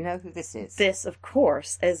 Yes. And we know who this is. This, of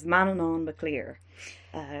course, is Manannán Mac Lir,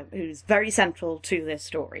 who's very central to this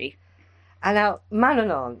story. And now,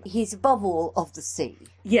 Manannán, he's above all of the sea.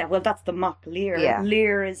 Yeah, well, that's the Mac Lir. Yeah.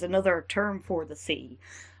 Lir is another term for the sea.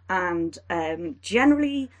 And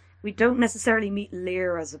generally, we don't necessarily meet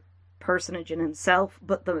Lir as a personage in himself,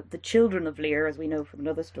 but the children of Lir, as we know from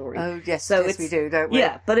another story. Oh, yes, we do, don't we?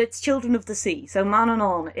 Yeah, but it's children of the sea. So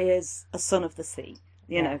Manannán is a son of the sea,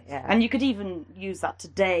 know. Yeah. And you could even use that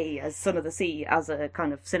today as son of the sea as a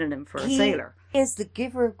kind of synonym for a sailor. He is the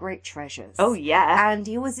giver of great treasures. Oh, yeah. And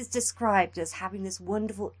he always is described as having this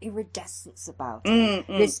wonderful iridescence about him.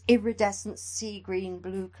 This iridescent sea green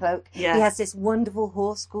blue cloak. Yeah. He has this wonderful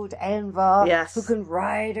horse called Envar, yes, who can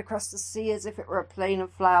ride across the sea as if it were a plain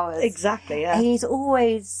of flowers. Exactly, yeah. He's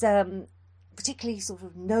always particularly sort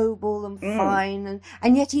of noble and fine,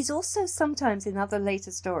 and yet he's also sometimes in other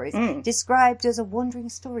later stories described as a wandering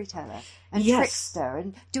storyteller and trickster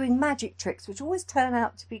and doing magic tricks, which always turn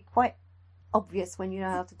out to be quite obvious when you know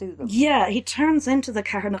how to do them. Yeah, he turns into the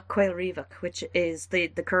Carnach Quail Rivach, which is the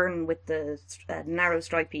kern with the narrow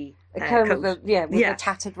stripy coat. With the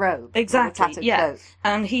tattered robe. Exactly, the tattered coat.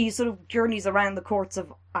 And he sort of journeys around the courts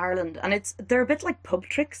of Ireland, and they're a bit like pub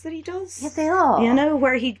tricks that he does. Yeah, they are.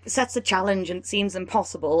 Where he sets a challenge and it seems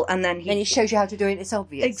impossible, and then he shows you how to do it, it's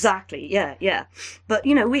obvious. Exactly, yeah. But,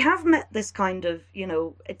 we have met this kind of,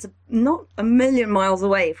 it's not a million miles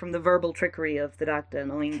away from the verbal trickery of the Dagda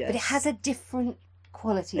and Oinga. But it has a different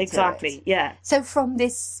quality to it. Exactly, yeah. So from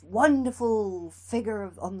this wonderful figure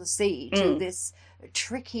on the sea to this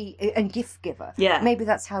tricky and gift giver, maybe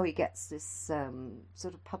that's how he gets this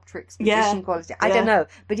sort of pub tricks magician quality. I don't know,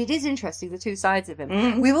 but it is interesting, the two sides of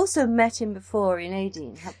him. We've also met him before in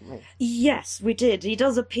Aideen, haven't we? Yes, we did. He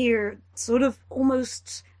does appear sort of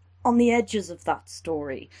almost on the edges of that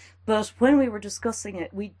story. But when we were discussing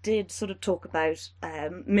it, we did sort of talk about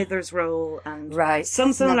Mither's role and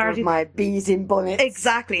some similarities. My bees in bonnets.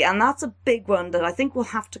 Exactly, and that's a big one that I think we'll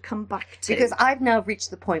have to come back to. Because I've now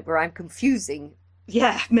reached the point where I'm confusing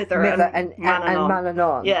Mither and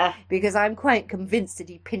Manannán. Yeah. Because I'm quite convinced that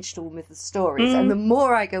he pinched all Mither's stories. And the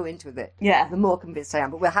more I go into it, the more convinced I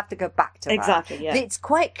am. But we'll have to go back to that. Exactly, yeah. It's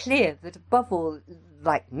quite clear that above all,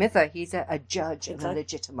 like Mither, he's a judge and a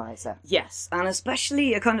legitimizer. Yes, and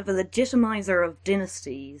especially a kind of a legitimizer of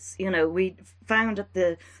dynasties. We found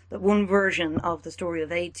that one version of the story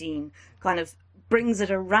of Aideen kind of brings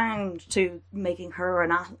it around to making her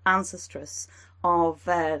an ancestress of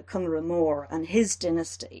Conradh Mór and his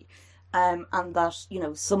dynasty, and that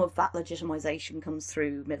some of that legitimization comes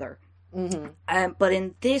through Mither. But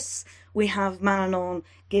in this, we have Manannán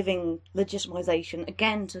giving legitimization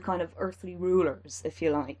again to kind of earthly rulers, if you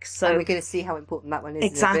like. So and we're going to see how important that one is.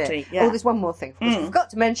 Exactly. In a bit. Yeah. Oh, there's one more thing. We forgot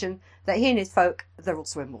to mention that he and his folk, they're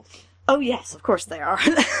also immortal. Oh yes, of course they are.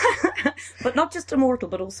 But not just immortal,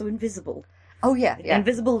 but also invisible. Oh, yeah.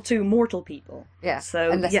 Invisible to mortal people. Yeah,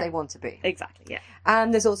 so, unless they want to be. Exactly, yeah.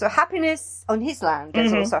 And there's also happiness on his land.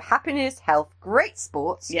 There's also happiness, health, great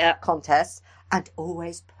sports, contests, and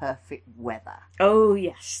always perfect weather. Oh,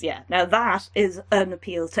 yes, yeah. Now that is an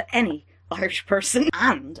appeal to any Irish person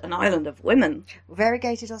and an island of women.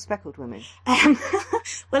 Variegated or speckled women? Um,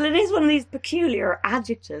 well, it is one of these peculiar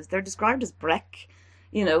adjectives. They're described as breck,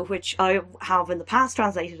 which I have in the past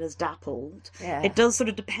translated as dappled. Yeah. It does sort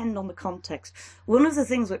of depend on the context. One of the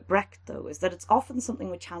things with breck, though, is that it's often something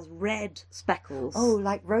which has red speckles. Oh,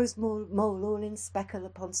 like rose mole all in speckle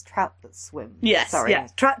upon trout that swim. Yes, Sorry. yeah.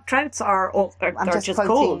 Trouts are I'm they're just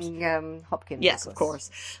called. quoting Hopkins. Yes, of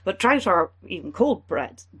course. But trout are even called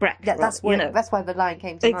breck. Yeah, that's why the line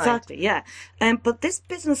came to mind. Exactly, yeah. But this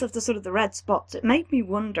business of the red spots, it made me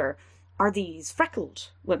wonder, are these freckled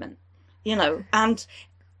women? And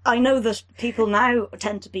I know that people now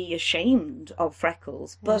tend to be ashamed of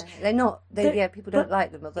freckles, but they're not. People don't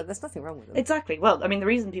like them. Although there's nothing wrong with them. Exactly. Well, I mean, the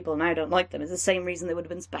reason people now don't like them is the same reason they would have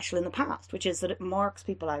been special in the past, which is that it marks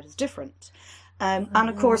people out as different. And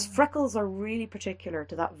of course, freckles are really particular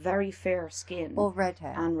to that very fair skin. Or red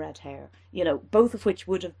hair. And red hair. Both of which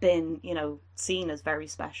would have been, seen as very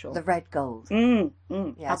special. The red gold. Yeah,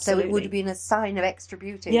 absolutely. So it would have been a sign of extra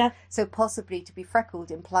beauty. Yeah. So possibly to be freckled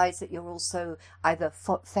implies that you're also either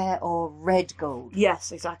fair or red gold.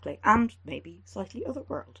 Yes, exactly. And maybe slightly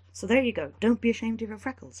otherworld. So there you go. Don't be ashamed of your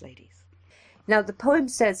freckles, ladies. Now, the poem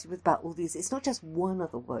says about all these, it's not just one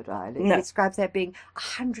otherworld island. No. It describes there being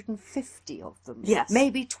 150 of them. Yes.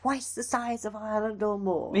 Maybe twice the size of Ireland or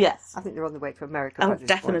more. Yes. I think they're on the way to America. Oh,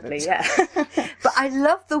 definitely, yeah. But I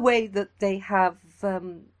love the way that they have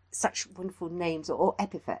such wonderful names or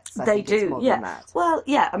epithets. I They think it's do, more yeah. than that. Well,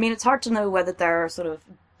 yeah, I mean, it's hard to know whether they're sort of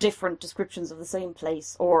different descriptions of the same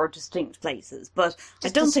place or distinct places, but I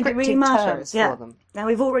Just don't think it really descriptive matters. terms Yeah. for them. Now,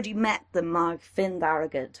 we've already met the Mag Fin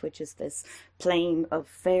Aragad, which is this plain of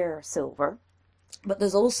fair silver, but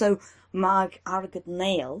there's also Mag Aragad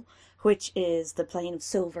Nail, which is the plain of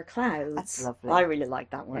silver clouds. That's lovely. I really like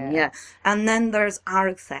that one, Yeah. yeah. And then there's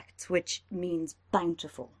Arathect, which means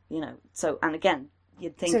bountiful, So, and again,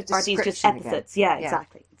 you'd think, So are these just description again. epithets? Yeah, Yeah.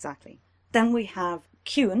 exactly. Then we have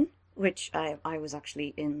Cuan, which I was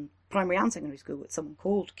actually in primary and secondary school with someone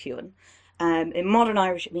called Cuan. In modern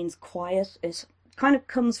Irish, it means quiet. It kind of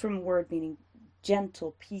comes from a word meaning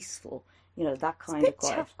gentle, peaceful, that kind It's of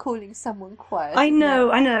quiet. tough calling someone quiet. I isn't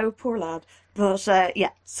it? know, poor lad. But,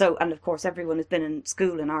 yeah, so, and of course, everyone who's been in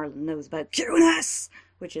school in Ireland knows about Cuan-S,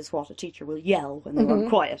 which is what a teacher will yell when they want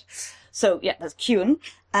quiet. So, yeah, there's Cuan.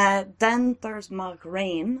 Then there's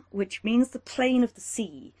Magrain, which means the plain of the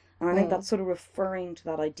sea. And I think that's sort of referring to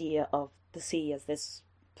that idea of the sea as this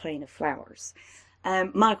plain of flowers.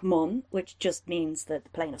 Magmon, which just means the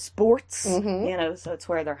plain of sports, so it's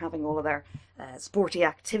where they're having all of their sporty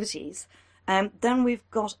activities. Then we've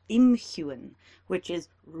got Imhuan, which is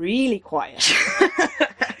really quiet.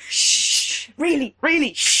 Shh! Really,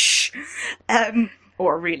 really shh!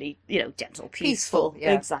 Or really, gentle, peaceful.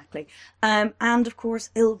 Yeah. Exactly. And of course,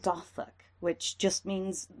 Ildathak, which just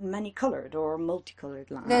means many-coloured or multicoloured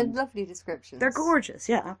land. They're lovely descriptions. They're gorgeous,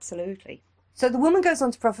 yeah, absolutely. So the woman goes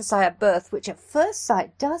on to prophesy a birth, which at first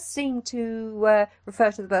sight does seem to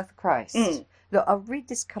refer to the birth of Christ. Look, I'll read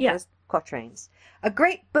this couple of quatrains. A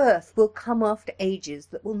great birth will come after ages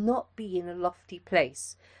that will not be in a lofty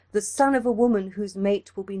place. The son of a woman whose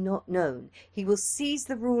mate will be not known. He will seize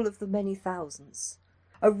the rule of the many thousands.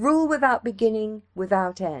 A rule without beginning,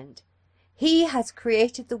 without end. He has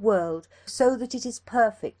created the world so that it is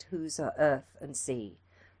perfect whose are earth and sea.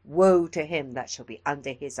 Woe to him that shall be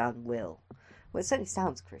under his unwill. Well, it certainly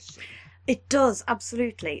sounds Christian. It does,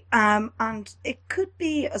 absolutely. And it could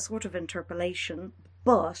be a sort of interpolation,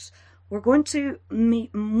 but we're going to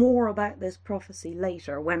meet more about this prophecy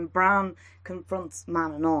later when Bran confronts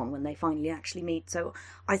Manannán, when they finally actually meet. So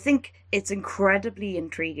I think it's incredibly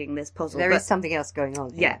intriguing, this puzzle. There is something else going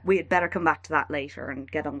on here. Yeah, we had better come back to that later and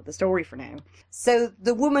get on with the story for now. So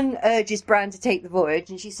the woman urges Bran to take the voyage,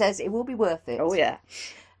 and she says it will be worth it. Oh, yeah.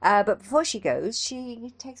 But before she goes,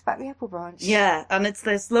 she takes back the apple branch. Yeah, and it's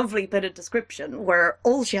this lovely bit of description where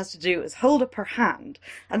all she has to do is hold up her hand,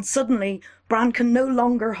 and suddenly Bran can no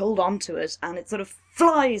longer hold on to it, and it sort of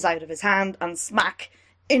flies out of his hand and smack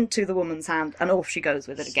into the woman's hand, and off she goes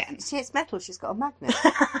with it again. See, it's metal. She's got a magnet.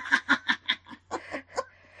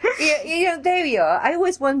 There we are. I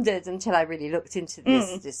always wondered until I really looked into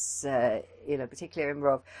this particular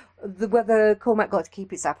improv, whether Cormac got to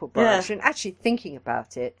keep his apple branch. Yeah. And actually thinking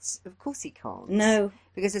about it, of course he can't. No.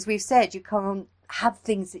 Because as we've said, you can't have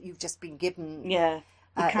things that you've just been given. Yeah.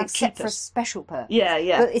 You can't except keep for a it. special purpose. Yeah,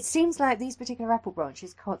 yeah. But it seems like these particular apple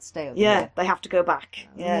branches can't stay on Yeah, there. they have to go back.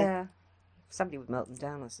 Yeah. Somebody would melt them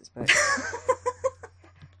down, I suppose.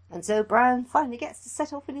 And so Bran finally gets to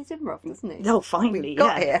set off in his improv, doesn't he? Oh, finally, We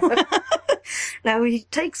got yeah. here. Now, he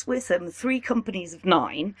takes with him 3 companies of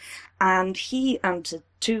 9, and he and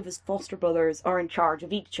 2 of his foster brothers are in charge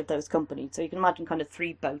of each of those companies. So you can imagine kind of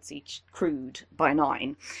 3 boats each crewed by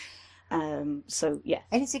 9. So, yeah.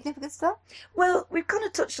 Any significance to that? Well, we've kind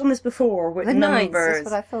of touched on this before with The numbers. nines, that's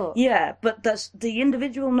what I thought. Yeah, but the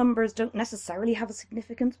individual numbers don't necessarily have a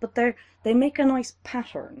significance, but they make a nice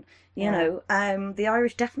pattern. You know, the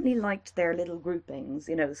Irish definitely liked their little groupings.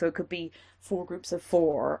 You know, so it could be 4 groups of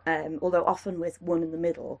 4, although often with 1 in the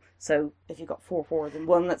middle. So if you've got 4 4s in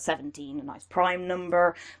 1, that's 17, a nice prime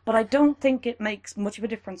number. But I don't think it makes much of a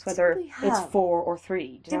difference whether it's 4 or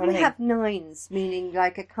 3. Do you know Did what I we mean? have 9s, meaning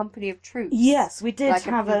like a company of troops? Yes, we did Like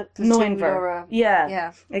have a a platoon Neunver. or a- Yeah,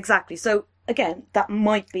 yeah. exactly. So again, that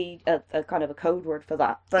might be a kind of a code word for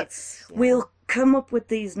that. But It's- yeah. we'll come up with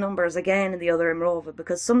these numbers again in the other Imrova,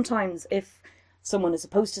 because sometimes if someone is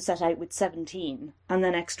supposed to set out with 17 and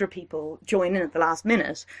then extra people join in at the last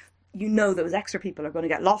minute, you know those extra people are going to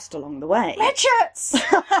get lost along the way. Red shirts!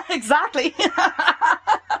 Exactly.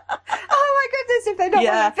 Oh my goodness, if they're not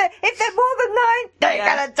Yeah. if they're more than 9, they're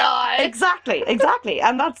Yeah. gonna die! Exactly.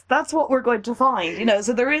 And that's what we're going to find, you know.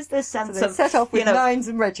 So there is this sense So they of, set off with you know, 9s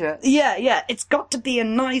and red shirts. Yeah. It's got to be a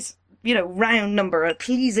nice, you know, round number, a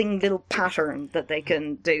pleasing little pattern that they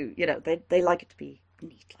can do. You know, they like it to be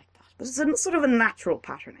neat like that. But it's a sort of a natural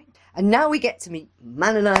patterning. And now we get to meet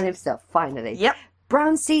Manannán himself, finally. Yep.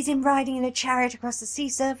 Bran sees him riding in a chariot across the sea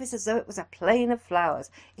surface as though it was a plain of flowers.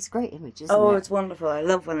 It's a great image, isn't Oh, it? it's wonderful. I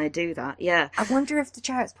love when they do that. Yeah. I wonder if the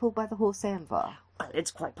chariot's pulled by the horse Eanvar. Well,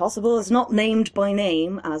 it's quite possible. It's not named by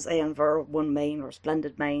name as Eanvar, One Mane or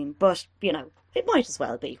Splendid Mane, but, you know, it might as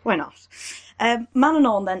well be. Why not?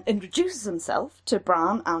 Manannán then introduces himself to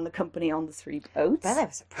Bran and the company on the 3 boats. Well, they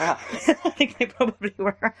were surprised. I think they probably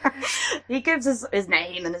were. He gives his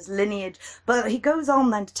name and his lineage, but he goes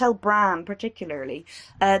on then to tell Bran particularly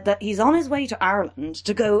that he's on his way to Ireland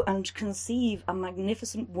to go and conceive a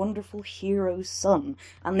magnificent, wonderful hero's son,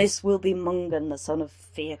 and this will be Mungan, the son of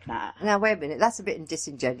Fiachna. Now, wait a minute, that's a bit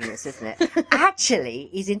disingenuous, isn't it? Actually,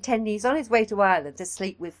 he's on his way to Ireland to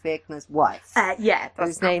sleep with Fiachna's wife, Yeah, that's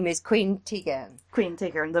whose name is Queen Tegan. Queen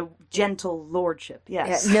Tigger and the gentle lordship,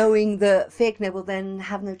 yes. Knowing that Fiachna will then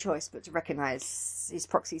have no choice but to recognise his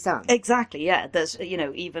proxy son. Exactly, yeah. That, you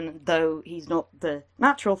know, even though he's not the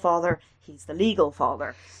natural father, he's the legal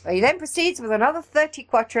father. Well, he then proceeds with another 30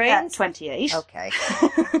 quatrains. 28. Okay.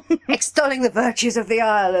 Extolling the virtues of the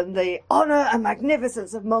Isle and the honour and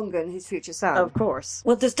magnificence of Mungan, his future son. Of course.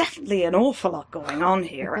 Well, there's definitely an awful lot going on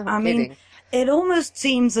here. No I mean, kidding. it almost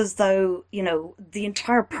seems as though, you know, the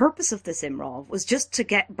entire purpose of this Imrov was just to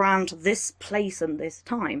get Bran to this place and this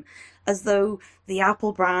time. As though the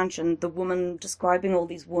apple branch and the woman describing all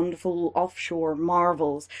these wonderful offshore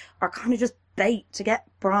marvels are kind of just bait to get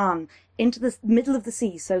Bran into the middle of the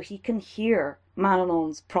sea so he can hear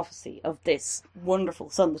Manannán's prophecy of this wonderful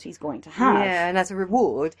son that he's going to have. Yeah, and as a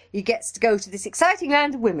reward, he gets to go to this exciting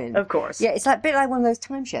land of women. Of course. Yeah, it's like a bit like one of those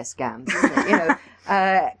timeshare scams, isn't it? You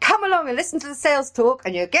know, come along and listen to the sales talk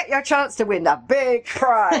and you'll get your chance to win a big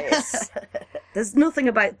prize. There's nothing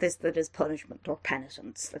about this that is punishment or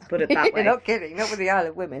penitence, let's put it that way. You're not kidding, not with the Isle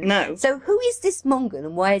of Women. No. So who is this Mungan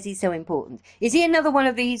and why is he so important? Is this another one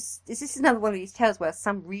of these tales where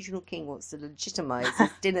some regional king wants to legitimise his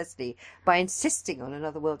dynasty by insisting on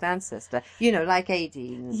another world ancestor? You know, like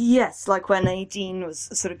Aideen. Yes, like when Aideen was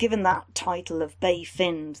sort of given that title of Bay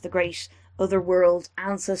Find, the great otherworld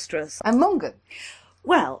ancestress. And Mungan.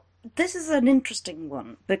 Well, this is an interesting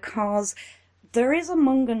one because there is a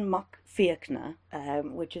Mungan Mac Fiachna,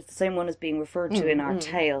 which is the same one as being referred to in our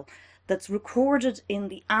tale, that's recorded in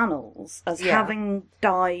the annals as having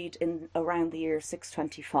died in around the year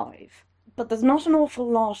 625. But there's not an awful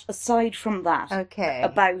lot aside from that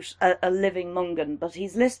about a living Mungan, but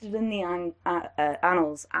he's listed in the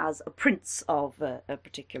annals as a prince of a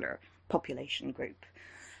particular population group.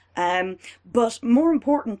 But more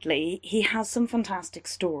importantly, he has some fantastic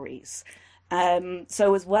stories.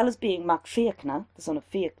 So as well as being Mac Fiachna, the son of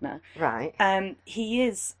Fiachna, Right. he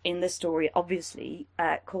is, in this story, obviously,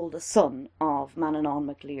 called a son of Manannán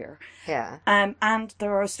mac Lir. Yeah. And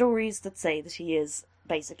there are stories that say that he is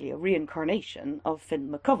basically a reincarnation of Finn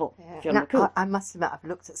McCovell. Fionn Now, McCool. I must admit, I've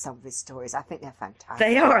looked at some of his stories. I think they're fantastic.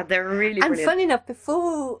 They're really And brilliant. funny enough,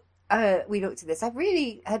 before we looked at this, I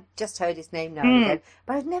really had just heard his name now and again,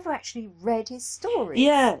 but I'd never actually read his stories.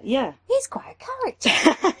 Yeah, yeah. He's quite a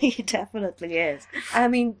character. He definitely is. I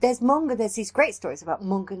mean, there's these great stories about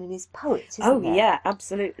Mongan and his poets, isn't there? Yeah,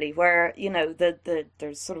 absolutely. Where,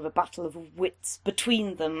 there's sort of a battle of wits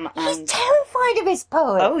between them. He's And terrified of his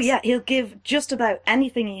poets. oh, yeah, he'll give just about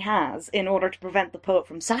anything he has in order to prevent the poet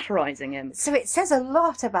from satirising him. So it says a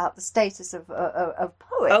lot about the status of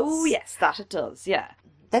poets. Oh, yes, that it does, yeah.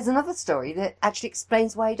 There's another story that actually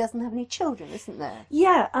explains why he doesn't have any children, isn't there?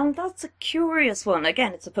 Yeah, and that's a curious one.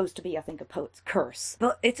 Again, it's supposed to be, I think, a poet's curse.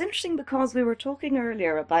 But it's interesting because we were talking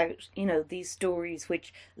earlier about, these stories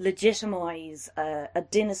which legitimise a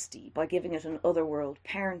dynasty by giving it an otherworld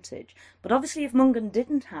parentage. But obviously if Mungan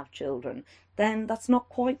didn't have children, then that's not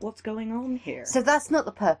quite what's going on here. So that's not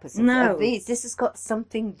the purpose of these. This has got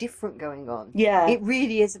something different going on. Yeah. It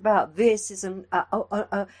really is about this.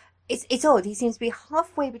 It's odd. He seems to be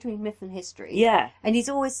halfway between myth and history. Yeah. And he's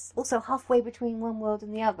always also halfway between one world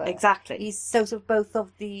and the other. Exactly. He's sort of both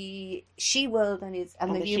of the she world and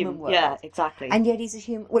the human world. Yeah, exactly. And yet he's a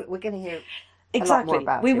human. Well, we're going to hear exactly. a lot more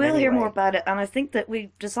about we him will hear anyway. more about it, and I think that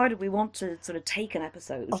we've decided we want to sort of take an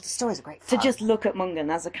episode Oh, the stories are great to fun. just look at Mungan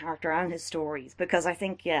as a character and his stories, because I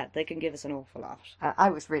think, they can give us an awful lot. I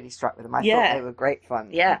was really struck with them. I Yeah. thought they were great fun.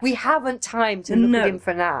 Yeah. We haven't time to look No. at him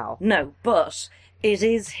for now. No, but it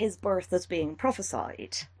is his birth that's being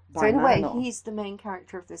prophesied. So in a way, Manannán. he's the main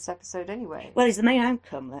character of this episode anyway. Well, he's the main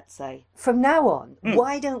outcome, let's say. From now on,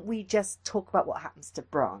 why don't we just talk about what happens to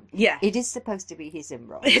Bronn? Yeah. It is supposed to be his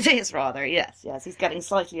Imrod. It is rather, yes. He's getting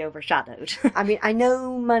slightly overshadowed. I mean, I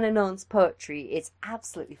know Manannán's poetry is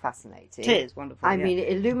absolutely fascinating. It is wonderful. I yeah. mean, it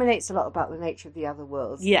illuminates a lot about the nature of the other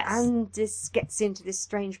worlds. Yes. And this gets into this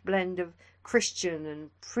strange blend of Christian and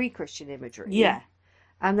pre-Christian imagery. Yeah.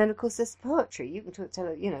 And then, of course, there's the poetry. You can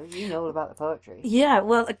tell you know all about the poetry. Yeah,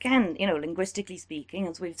 well, again, linguistically speaking,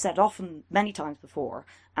 as we've said often many times before,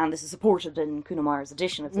 and this is supported in Kuna Meyer's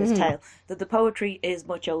edition of this tale, that the poetry is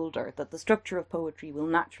much older, that the structure of poetry will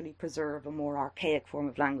naturally preserve a more archaic form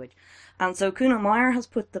of language. And so Kuna Meyer has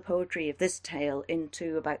put the poetry of this tale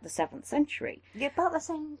into about the 7th century. Yeah, about the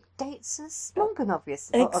same dates as Mungan,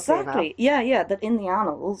 obviously. Exactly. Yeah, that in the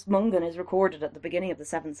annals, Mungan is recorded at the beginning of the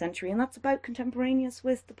 7th century, and that's about contemporaneous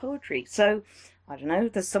with the poetry. So, I don't know,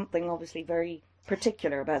 there's something obviously very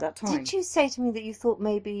particular about that time. Did you say to me that you thought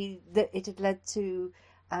maybe that it had led to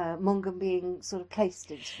Mungan being sort of placed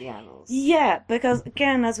into the annals? Yeah, because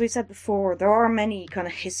again, as we said before, there are many kind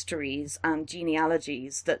of histories and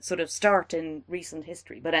genealogies that sort of start in recent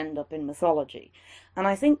history but end up in mythology. And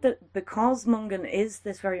I think that because Mungan is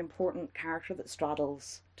this very important character that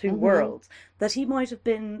straddles two worlds, that he might have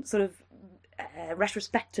been sort of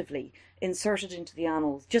retrospectively inserted into the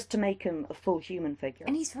annals just to make him a full human figure.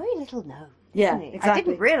 And he's very little known. Yeah, isn't he? exactly. I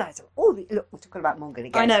didn't realise. Look, we're talking about Mungan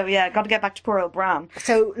again. I know, yeah, got to get back to poor old Bran.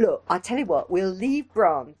 So, look, I'll tell you what, we'll leave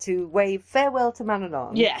Bronn to wave farewell to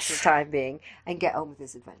Manannán Yes. for the time being and get on with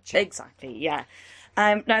his adventure. Exactly, yeah.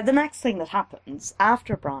 Now, the next thing that happens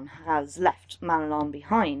after Bran has left Manannán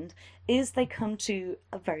behind is they come to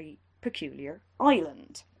a very peculiar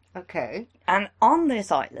island. Okay. And on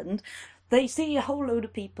this island, they see a whole load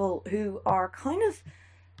of people who are kind of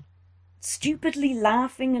stupidly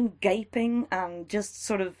laughing and gaping and just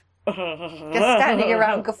sort of... Just standing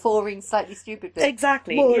around guffawing slightly stupidly.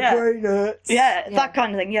 Exactly, My yeah. brain hurts. Yeah, that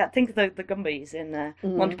kind of thing. Yeah, think of the Gumbies in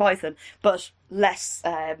Monty Python, but less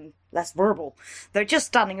verbal. They're just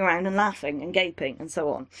standing around and laughing and gaping and so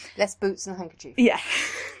on. Less boots and handkerchief. Yeah.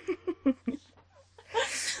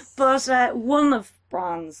 But one of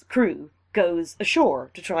Bran's crew goes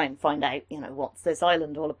ashore to try and find out, what's this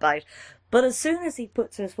island all about. But as soon as he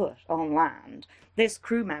puts his foot on land, this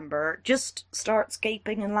crew member just starts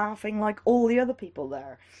gaping and laughing like all the other people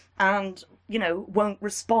there. And, won't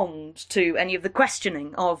respond to any of the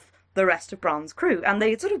questioning of the rest of Bran's crew. And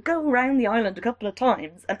they sort of go around the island a couple of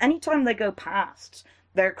times, and any time they go past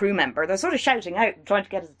their crew member, they're sort of shouting out and trying to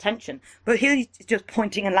get his attention. But he's just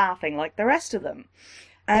pointing and laughing like the rest of them.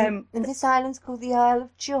 And this island's called the Isle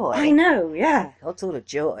of Joy. I know, yeah. What's all of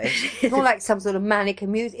joy? It's more like some sort of manic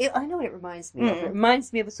amusement. I know what it reminds me of. It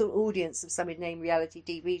reminds me of a sort of audience of some inane reality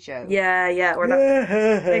TV show. Yeah, or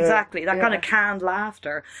that exactly, that kind of canned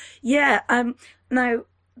laughter. Yeah, now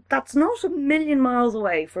that's not a million miles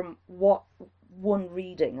away from what one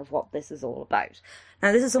reading of what this is all about.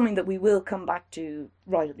 Now, this is something that we will come back to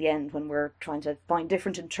right at the end when we're trying to find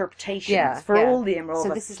different interpretations for all the Imrova. So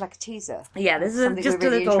this is like a teaser. Yeah, this is something just we're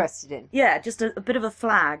really a little interested in. Yeah, just a bit of a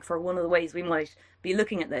flag for one of the ways we might be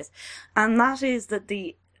looking at this, and that is that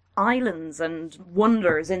the islands and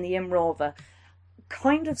wonders in the Imrova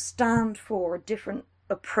kind of stand for different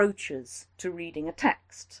approaches to reading a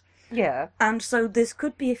text. Yeah. And so this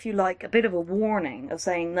could be, if you like, a bit of a warning of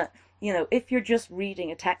saying that, you know, if you're just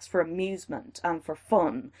reading a text for amusement and for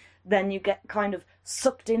fun, then you get kind of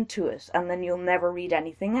sucked into it and then you'll never read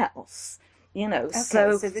anything else. You know, Okay,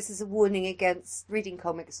 so this is a warning against reading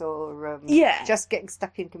comics or Yeah. just getting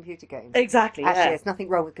stuck in computer games. exactly. Actually, Yeah. there's nothing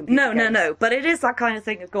wrong with computer No, games. no. But it is that kind of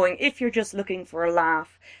thing of going, if you're just looking for a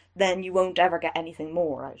laugh, then you won't ever get anything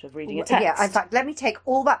more out of reading a text. Yeah, in fact, let me take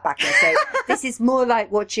all that back and say this is more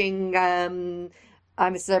like watching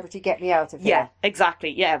I'm a Celebrity, Get Me Out of Here. Yeah, exactly.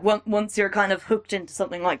 Yeah, once you're kind of hooked into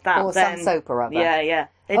something like that, Or then some soap or other. Yeah.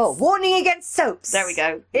 Oh, warning against soaps. There we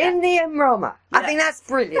go. In the Roma. I Yeah. think that's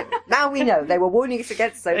brilliant. Now we know they were warning us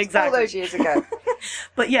against soaps Exactly. all those years ago.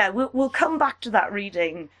 But yeah, we'll come back to that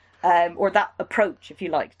reading, or that approach, if you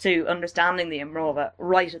like, to understanding the Imrova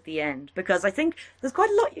right at the end, because I think there's quite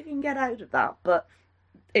a lot you can get out of that, but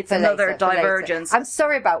it's For another later, for later. divergence. I'm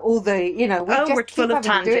sorry about all the, we just we're keep full of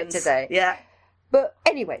having to do it tangents today. Yeah, But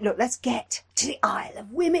anyway, look, let's get to the Isle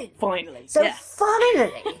of Women. finally. So yeah.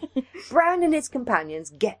 finally, Bran and his companions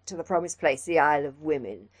get to the promised place, the Isle of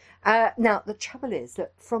Women. Now, the trouble is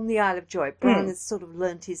that from the Isle of Joy, Bran has sort of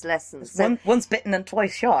learnt his lessons. So, Once bitten and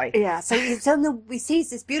twice shy. yeah, so he sees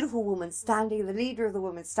this beautiful woman standing, the leader of the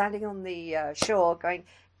women, standing on the shore going,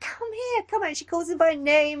 come here, come on. She calls him by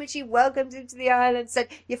name and she welcomes him to the island, said,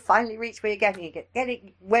 you finally reached where you're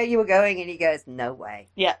getting where you were going. And he goes, no way.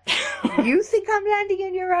 Yeah. You think I'm landing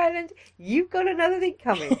in your island? You've got another thing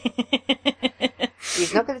coming.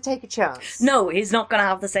 He's not going to take a chance. No, he's not going to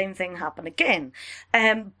have the same thing happen again.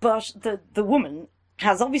 But the woman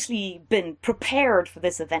has obviously been prepared for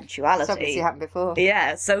this eventuality. It's obviously happened before.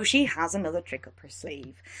 Yeah, so she has another trick up her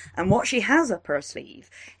sleeve. And what she has up her sleeve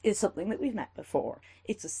is something that we've met before.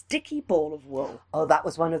 It's a sticky ball of wool. Oh, that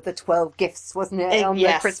was one of the 12 gifts, wasn't it, on the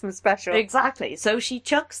Yes. Christmas special? Exactly. So she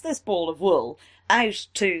chucks this ball of wool out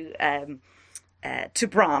to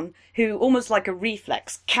Bran, who almost like a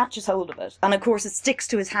reflex catches hold of it, and of course it sticks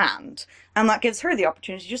to his hand, and that gives her the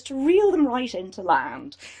opportunity just to reel them right into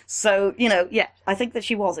land. So, I think that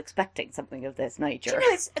she was expecting something of this nature. Do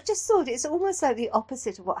you know, I just thought it's almost like the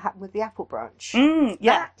opposite of what happened with the apple branch. Yeah,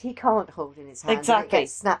 That he can't hold in his hand. Exactly. And it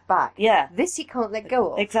gets snapped back. Yeah. This he can't let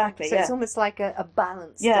go of. Exactly, So yeah. it's almost like a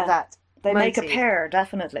balance Yeah. to that. they make a motif. pair,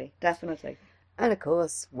 definitely. And of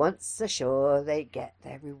course, once ashore, they get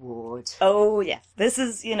their reward. Oh yes, this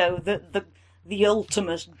is the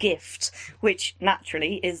ultimate gift, which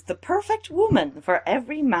naturally is the perfect woman for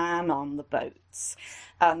every man on the boats.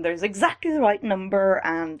 And there's exactly the right number,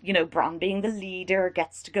 and Bran being the leader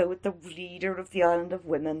gets to go with the leader of the Island of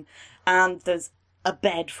Women, and there's a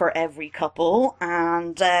bed for every couple,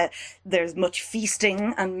 and there's much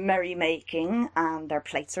feasting and merrymaking, and their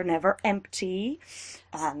plates are never empty.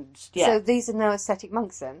 And yeah. So these are no ascetic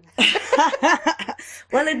monks then?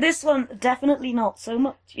 Well, in this one, definitely not so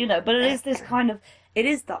much, but it is it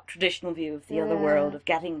is that traditional view of the other Yeah. world, of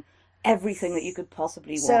getting everything that you could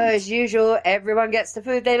possibly So want. as usual, everyone gets the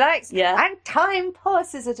food they like. Yeah. And time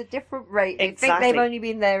passes at a different rate. They think Exactly. they've only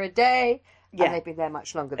been there a day. Yeah. And they've been there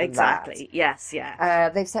much longer than Exactly, yes, yeah.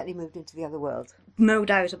 that. They've certainly moved into the other world. No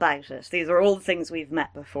doubt about it. These are all the things we've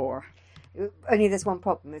met before. Only there's one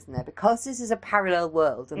problem, isn't there? Because this is a parallel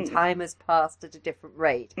world and time has passed at a different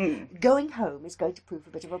rate, going home is going to prove a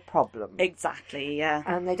bit of a problem. Exactly, yeah.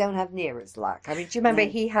 And they don't have near as luck. I mean, do you remember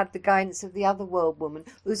he had the guidance of the other world woman?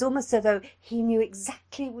 It was almost as though she knew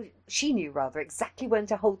exactly when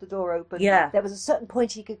to hold the door open. Yeah. There was a certain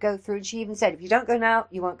point he could go through, and she even said, if you don't go now,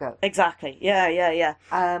 you won't go. Exactly, yeah.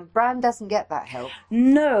 Bran doesn't get that help.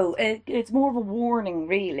 No, it's more of a warning,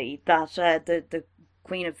 really, that the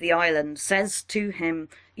Queen of the Island says to him,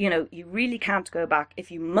 you really can't go back.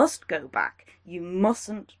 If you must go back, you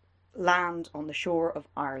mustn't land on the shore of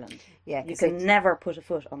Ireland. Yeah, You 'cause can never put a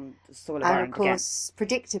foot on the soil of And Ireland of course,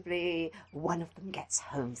 predictably, one of them gets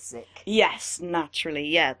homesick. again. Yes, naturally,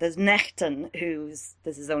 yeah. There's Nechten,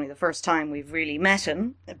 this is only the first time we've really met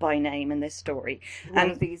him by name in this story. One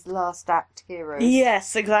of these last act heroes.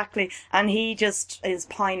 Yes, exactly. And he just is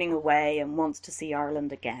pining away and wants to see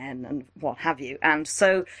Ireland again and what have you. And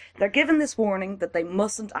so they're given this warning that they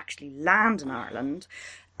mustn't actually land in Ireland,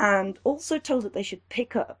 and also told that they should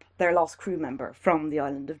pick up their lost crew member from the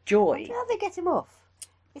Island of Joy. How they get him off?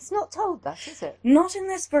 It's not told that, is it? Not in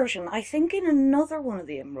this version. I think in another one of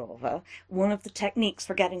the Imrova, one of the techniques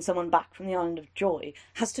for getting someone back from the Island of Joy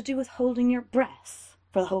has to do with holding your breath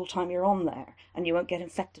for the whole time you're on there, and you won't get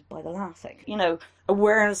infected by the laughing.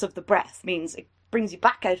 Awareness of the breath means brings you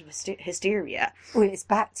back out of hysteria. Well, it's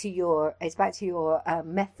back to your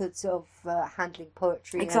methods of handling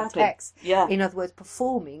poetry Exactly. and text. Yeah. In other words,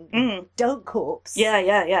 performing. Don't corpse.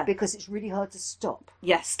 Yeah. Because it's really hard to stop.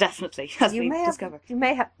 Yes, definitely. As You we may discover.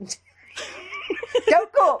 have.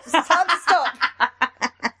 Don't corpse. It's hard to stop.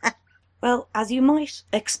 Well, as you might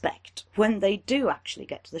expect, when they do actually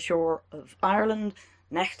get to the shore of Ireland,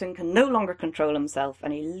 Nechtan can no longer control himself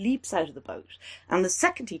and he leaps out of the boat. And the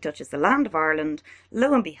second he touches the land of Ireland,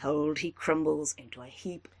 lo and behold, he crumbles into a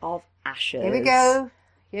heap of ashes. Here we go.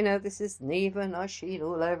 You know, this is Neva Nasheen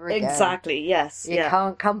all over again. Exactly, yes. You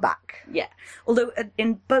can't come back. Yeah. Although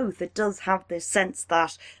in both, it does have this sense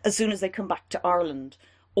that as soon as they come back to Ireland,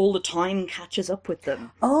 all the time catches up with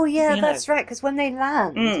them. Oh, yeah, You that's know. right, because when they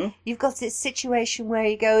land, you've got this situation where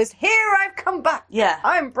he goes, here, I've come back. Yeah.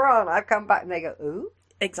 I'm Bran, I've come back. And they go, ooh.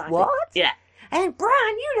 Exactly. What? Yeah. And Bran,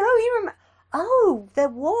 you remember. Oh, there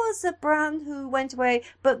was a Bran who went away,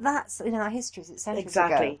 but that's in our histories, it's centuries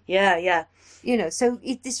Exactly. ago. Yeah. You know, so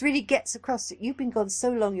this really gets across that you've been gone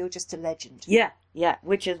so long, you're just a legend. Yeah,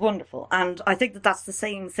 which is wonderful. And I think that that's the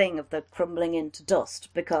same thing of the crumbling into dust,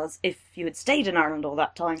 because if you had stayed in Ireland all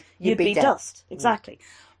that time, you'd be dead. dust. Exactly.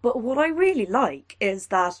 But what I really like is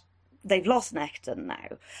that they've lost Nechtan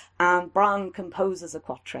now, and Bran composes a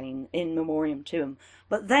quatrain in memoriam to him.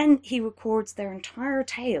 But then he records their entire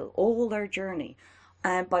tale, all their journey,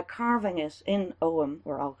 by carving it in Ogham,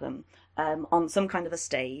 or Ogham, on some kind of a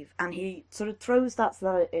stave, and he sort of throws that so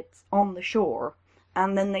that it's on the shore,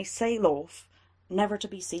 and then they sail off, never to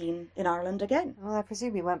be seen in Ireland again. Well, I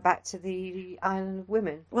presume he went back to the Island of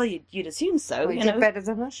Women. Well, you'd assume so, Well, he you did know. better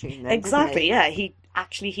than Nasheen then, Exactly, didn't he? yeah. He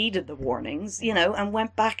actually heeded the warnings, you know, and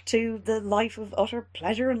went back to the life of utter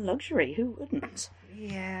pleasure and luxury. Who wouldn't?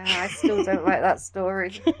 Yeah, I still don't like that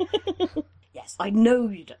story. Yes, I know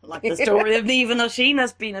you don't like the story of Neva Nasheen,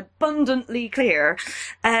 has been abundantly clear.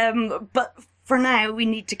 But for now, we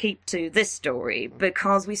need to keep to this story,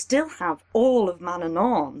 because we still have all of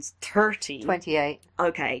Manannán's 30... 28.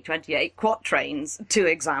 Okay, 28 quatrains to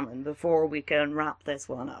examine before we can wrap this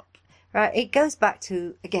one up. Right, it goes back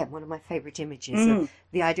to, again, one of my favourite images of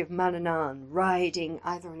the idea of Manannán riding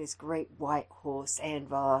either on his great white horse,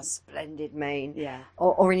 Eanvar, splendid mane, Yeah.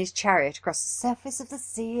 or in his chariot across the surface of the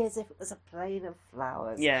sea as if it was a plain of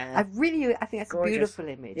flowers. Yeah. I think that's Gorgeous. a beautiful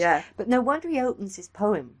image. Yeah. But no wonder he opens his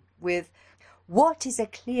poem with, what is a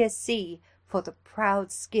clear sea for the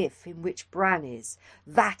proud skiff in which Bran is?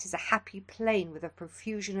 That is a happy plain with a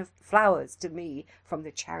profusion of flowers to me from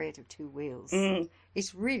the chariot of two wheels.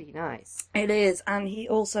 It's really nice. It is, and he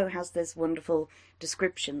also has this wonderful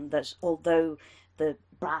description that although the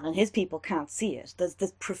Bran and his people can't see it, there's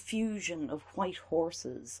this profusion of white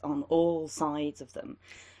horses on all sides of them.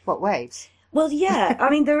 What, waves? Well, yeah, I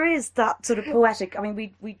mean, there is that sort of poetic, I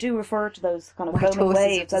mean, we do refer to those kind of White foaming horses of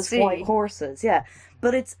waves the as sea. white horses, yeah.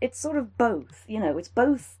 But it's sort of both, you know, it's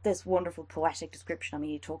both this wonderful poetic description. I mean,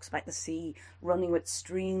 he talks about the sea running with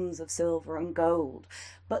streams of silver and gold,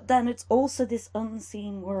 but then it's also this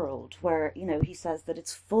unseen world where, you know, he says that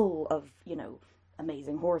it's full of, you know,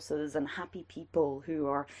 amazing horses and happy people who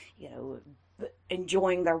are, you know,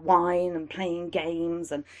 enjoying their wine and playing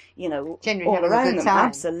games and, you know, Generally all having a around good them. time.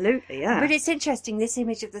 Absolutely, yeah. But it's interesting, this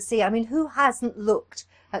image of the sea. I mean, who hasn't looked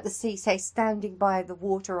at the sea, say, standing by the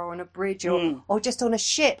water or on a bridge or just on a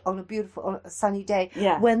ship on a beautiful, on a sunny day,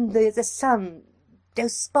 Yeah. when the sun,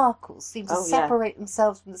 those sparkles seem to Oh, yeah. separate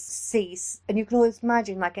themselves from the sea, and you can always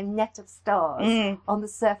imagine like a net of stars on the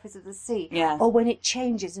surface of the sea. Yeah. Or when it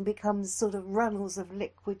changes and becomes sort of runnels of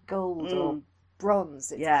liquid gold or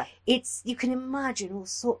bronze. It's you can imagine all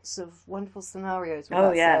sorts of wonderful scenarios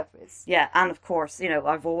with that surface. Yeah, and of course, you know,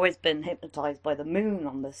 I've always been hypnotised by the moon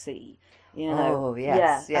on the sea. You know, Oh,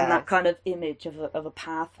 yes, yeah, and yes. that kind of image of a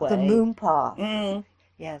pathway. The moon path. Mm.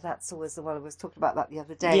 Yeah, that's always the one I was talking about that the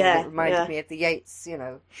other day. Yeah, and it reminded yeah. me of the Yeats, you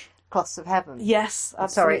know, Cloths of Heaven. Yes, I'm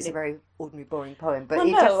absolutely. sorry, it's a very ordinary, boring poem, but Well,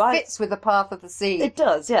 it no, just fits with the path of the sea. It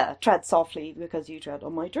does, yeah. Tread softly because you tread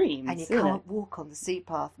on my dreams. And you know. can't walk on the sea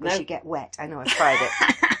path because No. you get wet. I know, I've tried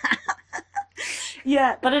it.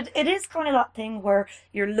 Yeah, but it is kind of that thing where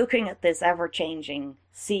you're looking at this ever-changing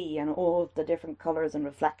sea and all of the different colours and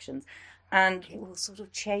reflections. And It will sort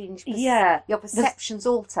of change. yeah, Your perceptions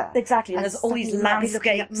alter. exactly, and And there's all these suddenly you might be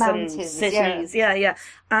looking at landscapes and mountains, cities. Yeah.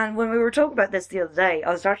 And when we were talking about this the other day,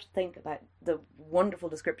 I was starting to think about the wonderful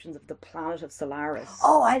descriptions of the planet of Solaris.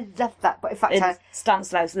 Oh, I love that. But in fact, It's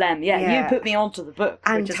Stanislaus Lem. Yeah, Yeah. you put me onto the book,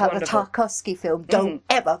 and which is the wonderful. Tarkovsky film, don't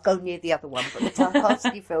ever go near the other one, but the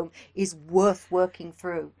Tarkovsky film is worth working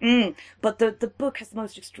through. But the book has the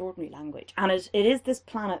most extraordinary language, and it is this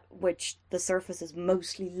planet which the surface is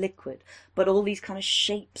mostly liquid, but all these kind of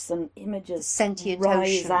shapes and images Sentient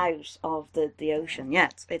rise ocean. out of the ocean. Yeah,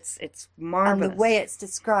 it's marvelous. And the way it's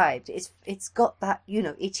described, it's got that,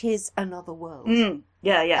 it is another world.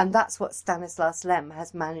 Yeah, yeah. And that's what Stanislas Lem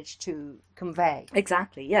has managed to convey.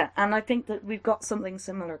 Exactly, yeah. And I think that we've got something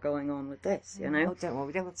similar going on with this, Oh, don't worry,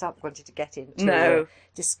 we don't wanted to get into No.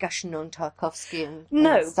 discussion on Tarkovsky and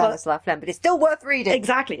No, Stanislas Lem, but it's still worth reading.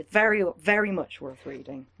 Exactly, it's very, very much worth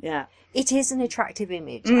reading. Yeah. It is an attractive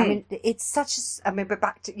image. I mean, it's such a... we're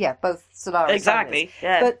back to, both Solaris. Exactly,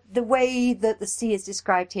 yeah. But the way that the sea is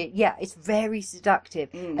described here, it's very seductive.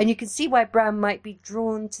 And you can see why Bram might be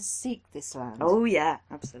drawn to seek this land. Oh, yeah,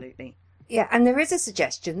 absolutely. Yeah, and there is a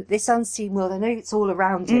suggestion that this unseen world, I know it's all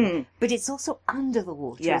around him, but it's also under the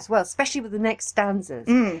water as well, especially with the next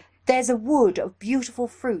stanzas. There's a wood of beautiful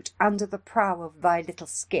fruit under the prow of thy little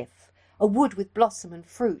skiff, a wood with blossom and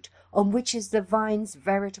fruit, on which is the vine's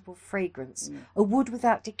veritable fragrance, a wood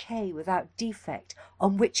without decay, without defect,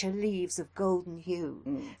 on which are leaves of golden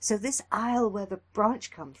hue. So this isle where the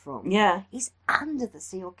branch comes from is under the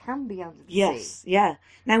sea, or can be under the sea. Yes, yeah.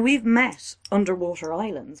 Now, we've met underwater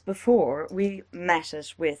islands before. We met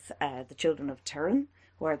it with the Children of Turin,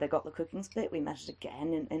 where they got the cooking spit. We met it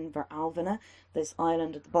again in Veralvina, this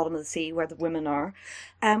island at the bottom of the sea where the women are.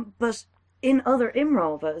 But in other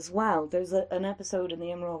Imrova as well, there's an episode in the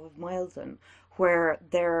Imrova of Milton where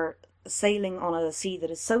they're sailing on a sea that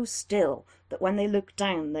is so still that when they look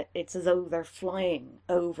down, that it's as though they're flying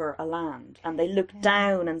over a land, and they look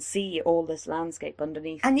down and see all this landscape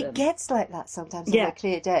underneath And them. it gets like that sometimes on a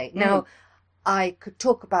clear day. Now, I could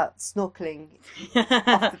talk about snorkelling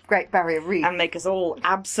off the Great Barrier Reef. And make us all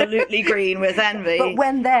absolutely green with envy. But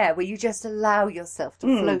when there, where you just allow yourself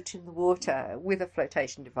to float in the water with a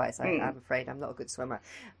flotation device, I'm afraid I'm not a good swimmer,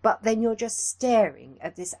 but then you're just staring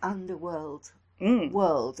at this underworld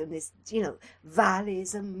world, and this,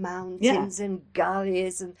 valleys and mountains and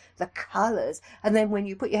gullies and the colours, and then when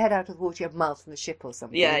you put your head out of the water, you're miles from the ship or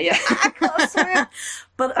something. Yeah. I can't swim.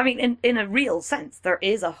 But I mean, in a real sense, there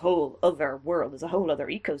is a whole other world, there's a whole other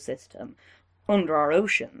ecosystem under our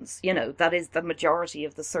oceans, that is the majority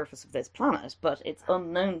of the surface of this planet, but it's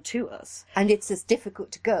unknown to us. And it's as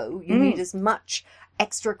difficult to go. You need as much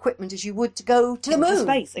extra equipment as you would to go to the moon. Into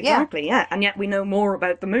space, exactly, yeah. And yet we know more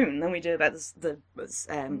about the moon than we do about the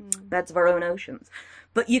beds of our own oceans.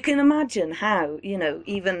 But you can imagine how,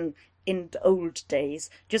 even in the old days,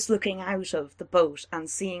 just looking out of the boat and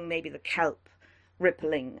seeing maybe the kelp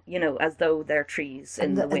rippling, as though they're trees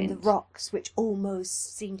in the wind. And the rocks, which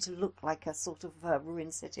almost seem to look like a sort of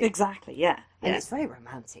ruined city. Exactly, yeah. And it's very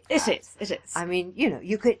romantic. It is. I mean,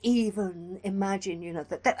 you could even imagine,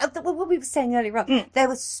 that what we were saying earlier on, there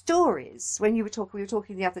were stories, when we were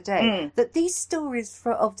talking the other day, that these stories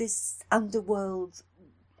of this underworld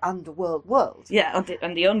world. Yeah,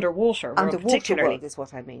 and the underwater world Underwater particularly. world is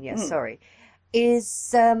what I mean, yes, sorry.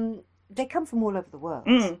 Is, they come from all over the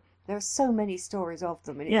world. There are so many stories of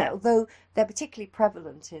them, and although they're particularly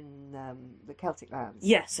prevalent in the Celtic lands.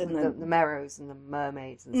 Yes, and the Merrows and the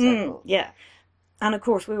mermaids and so forth. Yeah. And of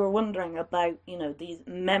course, we were wondering about, these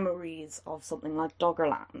memories of something like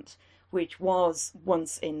Doggerland, which was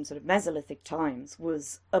once in sort of Mesolithic times,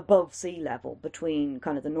 was above sea level between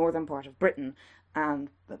kind of the northern part of Britain and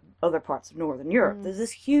other parts of Northern Europe. There's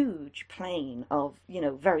this huge plain of,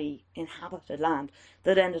 very inhabited land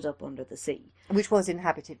that ended up under the sea. Which was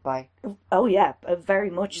inhabited by... Oh, yeah, very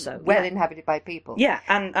much so. Well inhabited by people. Yeah,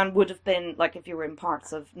 and would have been, like, if you were in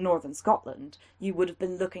parts of northern Scotland, you would have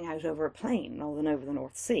been looking out over a plain rather than over the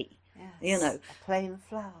North Sea. Yes, a plain of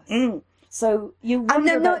flowers. So you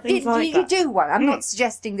wonder about things like that. You do one. I'm not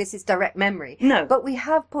suggesting this is direct memory. No. But we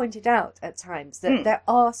have pointed out at times that there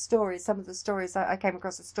are stories, some of the stories, I came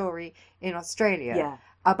across a story in Australia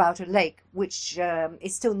about a lake which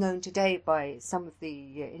is still known today by some of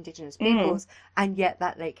the indigenous peoples, and yet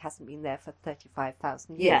that lake hasn't been there for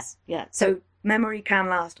 35,000 years. Yeah. So memory can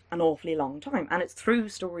last an awfully long time, and it's through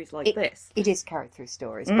stories like this. It is carried through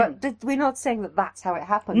stories, but we're not saying that that's how it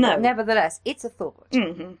happened. No. But nevertheless, it's a thought.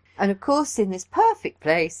 And of course, in this perfect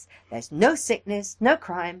place, there's no sickness, no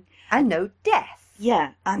crime, and no death.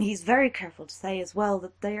 Yeah, and he's very careful to say as well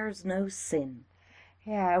that there's no sin.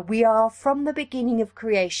 Yeah, we are from the beginning of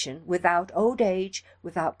creation, without old age,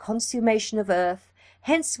 without consummation of earth.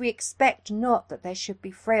 Hence we expect not that there should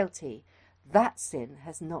be frailty. That sin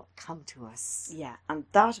has not come to us. Yeah, and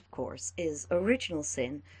that, of course, is original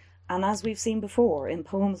sin, And as we've seen before in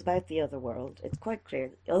poems about the otherworld, it's quite clear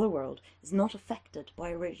that the otherworld is not affected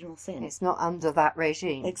by original sin. It's not under that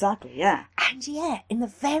regime. Exactly, yeah. And yet, in the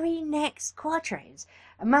very next quatrains,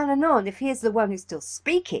 Manannán, if he is the one who's still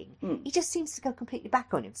speaking, he just seems to go completely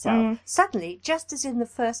back on himself. Suddenly, just as in the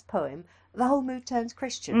first poem, the whole mood turns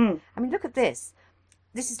Christian. I mean, look at this.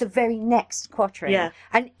 This is the very next quatrain. Yeah.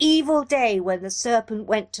 An evil day when the serpent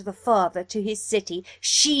went to the father, to his city.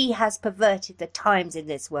 She has perverted the times in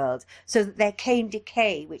this world, so that there came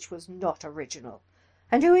decay which was not original.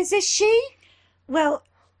 And who is this she? Well,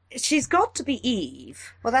 she's got to be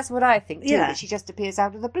Eve. Well, that's what I think, too, Yeah. that she just appears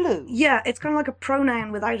out of the blue. Yeah, it's kind of like a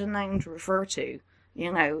pronoun without a noun to refer to,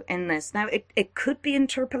 you know, in this. Now, it could be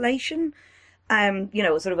interpolation, you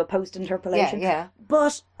know, sort of a post-interpolation. Yeah.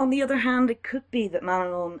 But, on the other hand, it could be that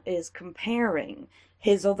Manannán is comparing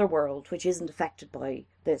his other world, which isn't affected by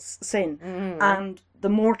this sin, and the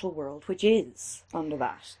mortal world, which is under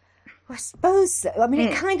that. I suppose so. I mean,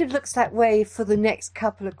 it kind of looks that way for the next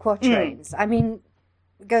couple of quatrains. I mean,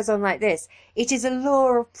 it goes on like this. It is a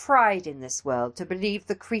law of pride in this world to believe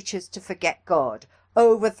the creatures to forget God,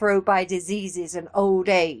 overthrow by diseases and old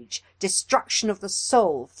age, destruction of the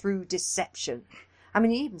soul through deception. I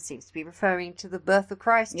mean, he even seems to be referring to the birth of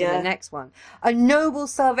Christ in the next one. A noble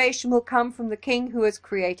salvation will come from the King who has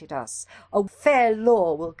created us. A fair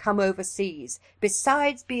law will come overseas.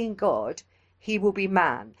 Besides being God, he will be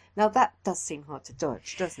man. Now, that does seem hard to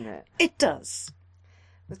dodge, doesn't it? It does.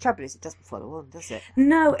 The trouble is, it doesn't follow on, does it?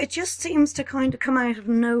 No, it just seems to kind of come out of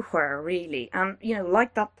nowhere, really. And, you know,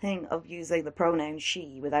 like that thing of using the pronoun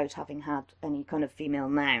she without having had any kind of female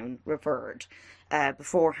noun referred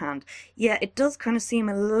beforehand. Yeah, it does kind of seem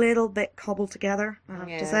a little bit cobbled together, I have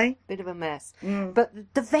to say. Bit of a mess. But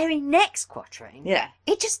the very next quatrain, Yeah.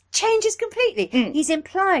 it just changes completely. He's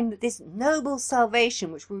implying that this noble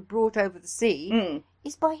salvation which we brought over the sea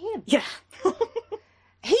is by him. Yeah.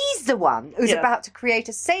 He's the one who's Yeah. about to create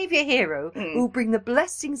a saviour hero who will bring the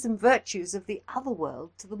blessings and virtues of the other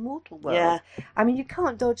world to the mortal world. Yeah. I mean, you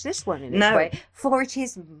can't dodge this one in this No. way, for it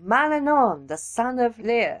is Manannán, the son of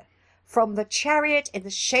Lear. From the chariot in the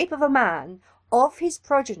shape of a man, of his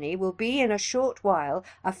progeny will be in a short while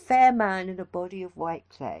a fair man in a body of white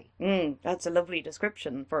clay. That's a lovely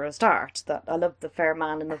description for a start. That I love the fair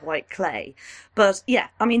man in the white clay. But yeah,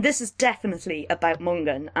 I mean, this is definitely about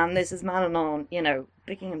Mungan, and this is Manannán, you know,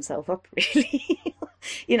 picking himself up, really.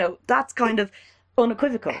 You know, that's kind of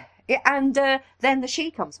unequivocal. Yeah, and then the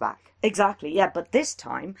she comes back. Exactly, yeah, but this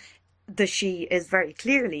time the she is very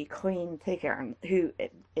clearly Queen Tigern, who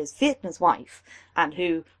is Fiachna's wife, and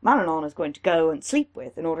who Manannán is going to go and sleep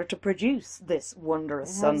with in order to produce this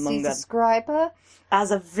wondrous How son does he Mungan. describe her?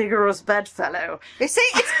 As a vigorous bedfellow. You see,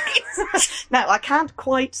 it's Now, I can't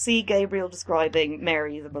quite see Gabriel describing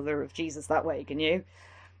Mary, the mother of Jesus, that way, can you?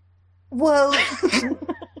 well,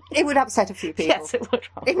 it would upset a few people. Yes, it would.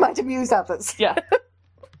 It might amuse others. Yeah.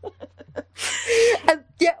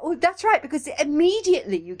 Yeah, well, that's right, because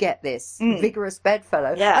immediately you get this vigorous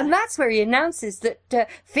bedfellow. Yeah. And that's where he announces that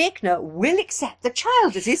Fiachna will accept the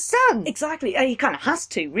child as his son. Exactly. He kind of has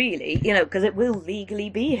to, really, you know, because it will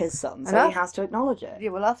legally be his son, so And he has to acknowledge it.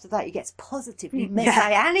 Yeah, well, after that, he gets positively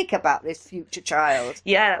messianic about this future child.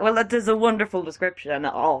 Yeah, well, there's a wonderful description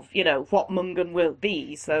of, you know, what Mungan will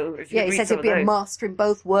be, so if you Yeah, he read says some he'll be of a those- master in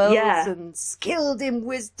both worlds Yeah. and skilled in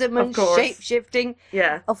wisdom and course. shape-shifting.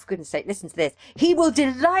 Yeah. Oh, for goodness sake, listen to this. He will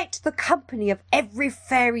delight the company of every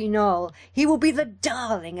fairy knoll. He will be the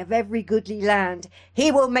darling of every goodly land.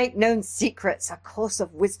 He will make known secrets, a course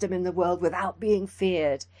of wisdom in the world without being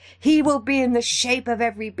feared. He will be in the shape of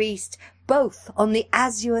every beast, both on the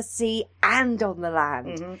azure sea and on the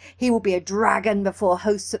land. He will be a dragon before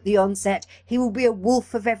hosts at the onset. He will be a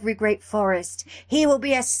wolf of every great forest. He will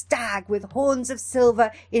be a stag with horns of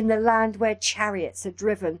silver in the land where chariots are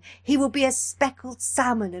driven. He will be a speckled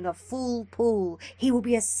salmon in a full pool. He will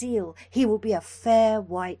be a seal. He will be a fair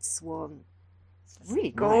white swan. It's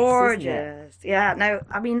really Gorgeous. nice, isn't it? Yeah, now,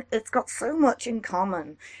 I mean, it's got so much in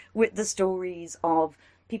common with the stories of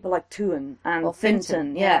people like Tuan and Or Fintan,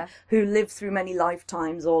 Fintan, yeah. who lived through many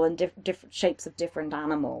lifetimes, all in different shapes of different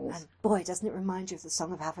animals. And boy, doesn't it remind you of the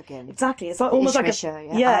Song of Avagan? Exactly, it's like, almost like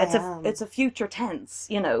Ishmisha, yeah, I it's a future tense,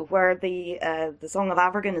 you know, where the Song of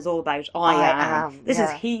Avergan is all about I am. This is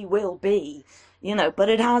yeah. he will be, you know, but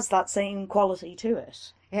it has that same quality to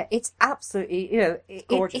it. Yeah, it's absolutely, you know,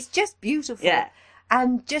 Gorgeous. it's just beautiful. Yeah.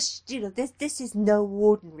 And just, you know, this is no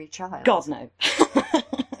ordinary child. God no.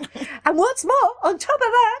 And what's more, on top of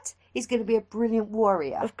that, he's going to be a brilliant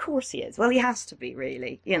warrior. Of course he is. Well, he has to be,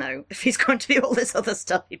 really. You know, if he's going to be all this other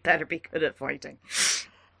stuff, he'd better be good at fighting.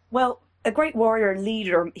 Well, a great warrior and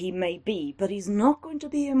leader he may be, but he's not going to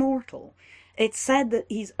be immortal. It's said that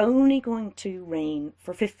he's only going to reign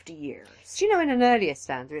for 50 years. Do you know in an earlier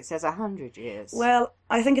stanza it says 100 years? Well,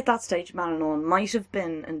 I think at that stage Manannán might have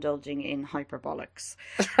been indulging in hyperbolics.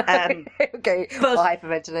 Okay, but-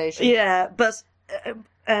 hyperventilation. Yeah, but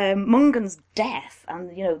Mungan's death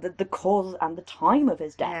and, you know, the cause and the time of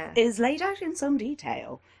his death is laid out in some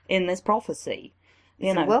detail in this prophecy.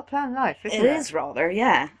 It's a well-planned life, isn't it? It is rather,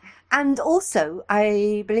 yeah. And also,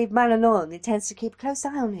 I believe Manannán intends to keep a close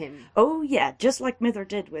eye on him. Oh, yeah, just like Mither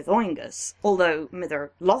did with Oengus. Although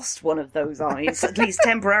Mither lost one of those eyes, at least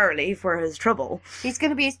temporarily, for his trouble. He's going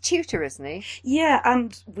to be his tutor, isn't he? Yeah,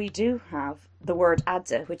 and we do have the word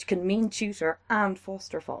adze, which can mean tutor and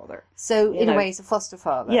foster father. So, in know. a way, he's a foster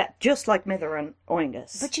father. Yeah, just like Mither and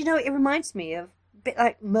Oengus. But, you know, it reminds me of a bit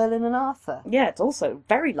like Merlin and Arthur. Yeah, it's also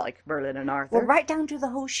very like Merlin and Arthur. Well, right down to the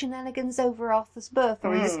whole shenanigans over Arthur's birth,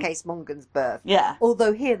 or in this case, Mungan's birth. Yeah.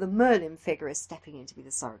 Although here the Merlin figure is stepping in to be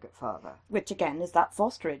the surrogate father. Which again is that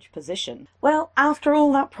fosterage position. Well, after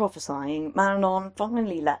all that prophesying, Manannán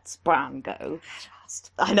finally lets Bran go.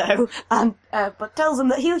 I know, and but tells him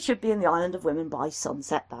that he should be in the Island of Women by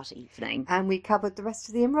sunset that evening. And we covered the rest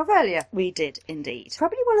of the Imrov earlier. We did indeed.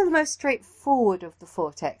 Probably one of the most straightforward of the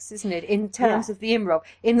four texts, isn't it, in terms Yeah. of the Imrov,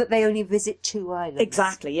 in that they only visit two islands.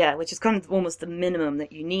 Exactly, yeah, which is kind of almost the minimum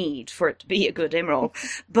that you need for it to be a good Imrov.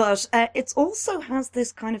 But it also has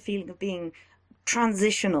this kind of feeling of being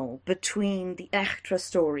transitional between the Echtra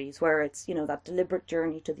stories, where it's, you know, that deliberate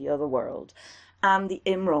journey to the other world, and the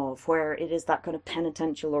Imrov, where it is that kind of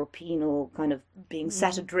penitential or penal kind of being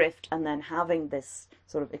set adrift and then having this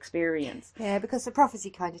sort of experience. Yeah, because the prophecy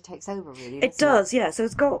kind of takes over, really. It doesn't does, yeah. So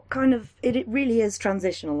it's got kind of, it really is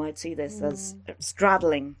transitional. I'd see this as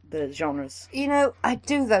straddling the genres. You know, I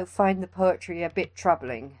do, though, find the poetry a bit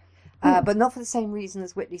troubling. But not for the same reason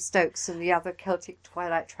as Whitley Stokes and the other Celtic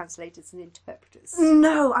Twilight translators and interpreters.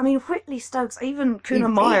 No, I mean, Whitley Stokes, even Kuna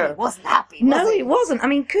Meyer. Really wasn't happy, No, was he wasn't. I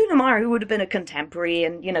mean, Kuna Meyer, who would have been a contemporary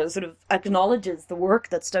and, you know, sort of acknowledges the work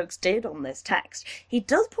that Stokes did on this text, he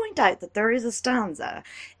does point out that there is a stanza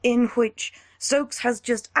in which Stokes has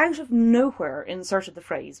just out of nowhere inserted the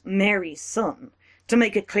phrase, Mary's son, to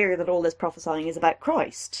make it clear that all this prophesying is about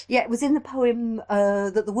Christ. Yeah, it was in the poem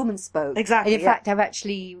that the woman spoke. Exactly, And in yeah. fact, I've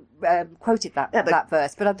actually quoted that Yeah, but- that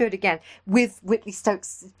verse, but I'll do it again with Whitley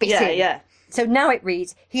Stokes' bit Yeah, in. yeah. So now it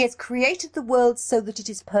reads, He has created the world so that it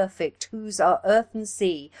is perfect, whose are earth and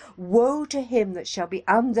sea. Woe to him that shall be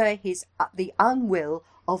under his the unwill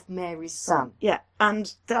of Mary's son. Yeah,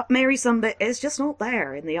 and that Mary's son bit is just not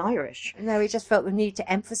there in the Irish. No, he just felt the need to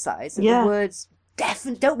emphasise that Yeah. the words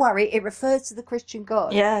definitely, don't worry, it refers to the Christian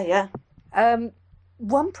God. Yeah, yeah.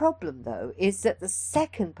 One problem, though, is that the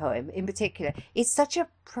second poem, in particular, is such a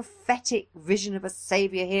prophetic vision of a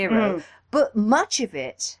saviour hero, but much of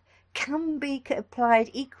it can be applied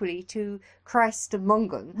equally to Christ and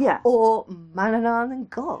Mungan, Yeah. or Manannán and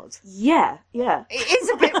God. Yeah, yeah. It is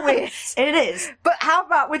a bit weird. It is. But how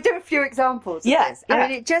about we do a few examples of Yeah, this? I yeah.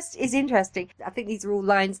 mean, it just is interesting. I think these are all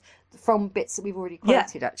lines from bits that we've already Yeah.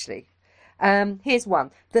 quoted, actually. Here's one.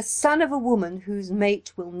 The son of a woman whose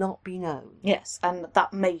mate will not be known. Yes, and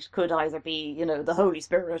that mate could either be, you know, the Holy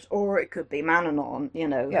Spirit, or it could be Manannán, you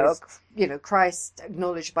know. You know, Christ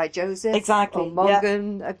acknowledged by Joseph. Exactly, Or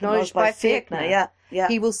Morgan acknowledged by Fiachna. Yeah, yeah.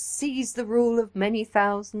 He will seize the rule of many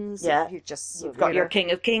thousands. Yeah. You just, You've got you your know.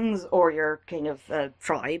 King of Kings or your King of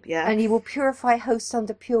Tribe, yeah. And he will purify hosts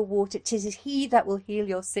under pure water. 'Tis he that will heal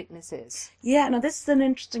your sicknesses. Yeah, now this is an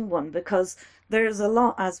interesting one because there's a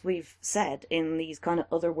lot, as we've said, in these kind of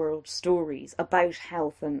otherworld stories about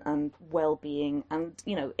health and well-being, and,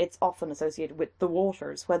 you know, it's often associated with the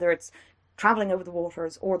waters, whether it's travelling over the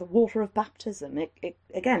waters or the water of baptism. It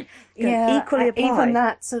again, can equally apply. Even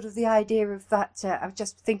that sort of the idea of that. I was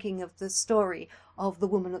just thinking of the story of the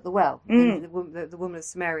woman at the well, the woman of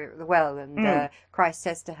Samaria at the well, and Christ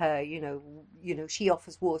says to her, you know, she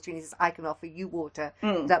offers water, and he says, "I can offer you water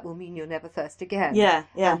that will mean you'll never thirst again." Yeah,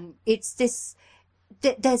 yeah. It's this.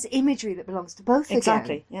 There's imagery that belongs to both.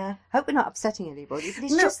 Exactly, Again. yeah. Hope we're not upsetting anybody, but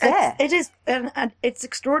it's No, just there. It is, and it's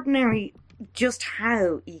extraordinary just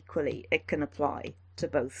how equally it can apply to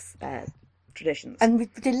both traditions. And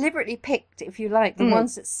we've deliberately picked, if you like, the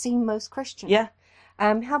ones that seem most Christian. Yeah.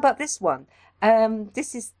 How about this one?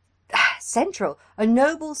 This is central. A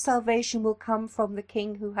noble salvation will come from the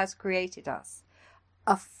King who has created us.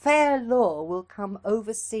 A fair law will come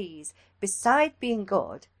overseas. Beside being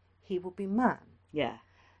God, he will be man. Yeah.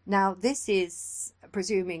 Now, this is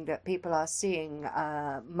presuming that people are seeing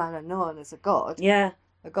Manannán as a god, Yeah.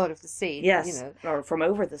 a god of the sea. Yes. You know, Or from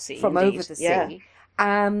over the sea. from indeed. over the Yeah. sea.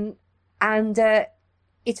 And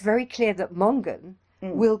it's very clear that Mongan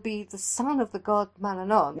will be the son of the god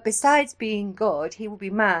Manannán. Besides being God, he will be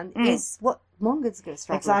man, is what Mongan's going to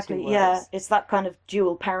struggle Exactly, to. yeah. It's that kind of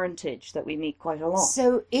dual parentage that we meet quite a lot.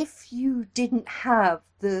 So if you didn't have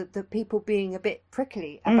the people being a bit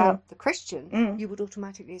prickly about the Christian, you would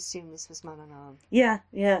automatically assume this was Manannán. Yeah,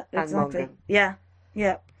 And exactly. Mongan.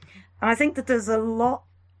 Yeah. And I think that there's a lot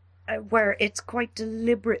where it's quite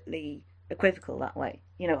deliberately equivocal that way.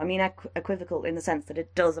 You know, I mean, equivocal in the sense that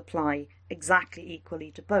it does apply exactly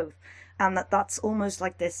equally to both, and that's almost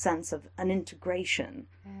like this sense of an integration.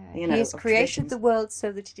 You know, he has of created traditions. the world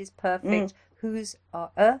so that it is perfect, whose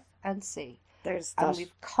are earth and sea. There's And that.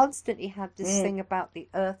 we've constantly had this thing about the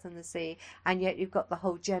earth and the sea, and yet you've got the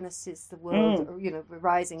whole Genesis, the world, you know,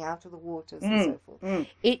 rising out of the waters and so forth.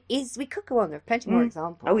 It is. We could go on. There are plenty more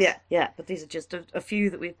examples. Oh yeah. But these are just a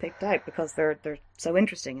few that we've picked out because they're so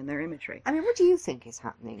interesting in their imagery. I mean, what do you think is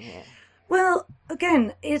happening here? Well,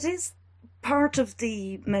 again, it is part of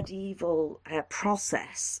the medieval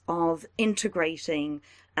process of integrating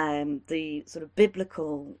the sort of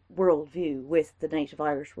biblical worldview with the native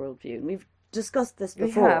Irish worldview. And we've discussed this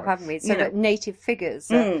before. We have, haven't we? So that native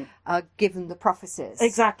figures are given the prophecies.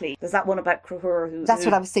 Exactly. There's that one about Crahur That's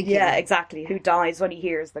what I was thinking. Yeah, exactly. Who dies when he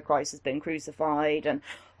hears that Christ has been crucified and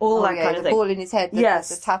all that kind of the thing. ball in his head,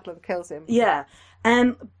 the tattle kills him. Yeah.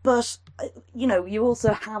 But, you know, you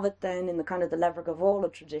also have it then in the kind of the Lever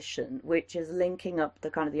Gavola tradition, which is linking up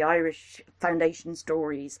the kind of the Irish foundation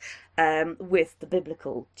stories with the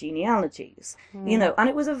biblical genealogies, you know, and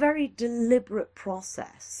it was a very deliberate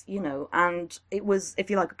process, you know, and it was,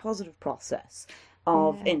 if you like, a positive process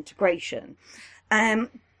of integration.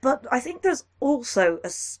 But I think there's also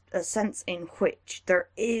a sense in which there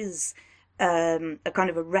is a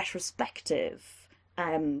kind of a retrospective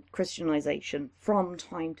Christianization from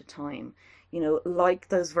time to time, you know, like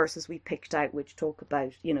those verses we picked out which talk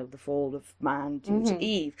about, you know, the fall of man due to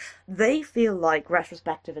Eve. They feel like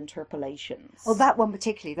retrospective interpolations. Well, that one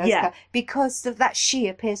particularly, because of that she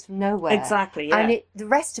appears from nowhere. Exactly, yeah. And the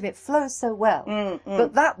rest of it flows so well.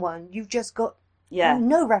 But that one, you've just got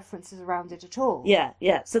no references around it at all.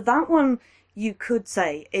 Yeah. So that one, you could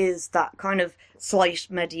say, is that kind of slight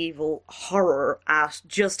medieval horror at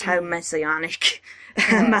just how messianic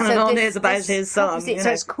Manannán is about his son. So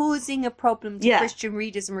it's causing a problem to Christian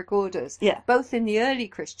readers and recorders, both in the early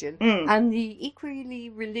Christian and the equally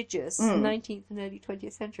religious 19th and early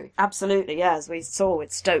 20th century. Absolutely, yeah, as we saw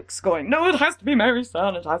with Stokes going, no, it has to be Mary's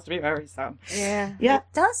son, it has to be Mary's son. Yeah. It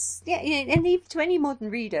does, and even to any modern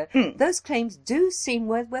reader, those claims do seem,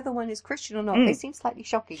 whether one is Christian or not, they seem slightly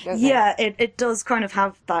shocking, don't they? Yeah, it does kind of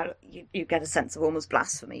have that, you get a sense of almost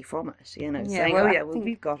blasphemy from it, you know, saying,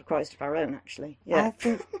 we've got a Christ of our own, actually. Yeah.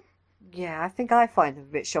 I think I find them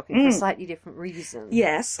a bit shocking for slightly different reasons.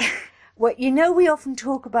 Yes. Well, you know, we often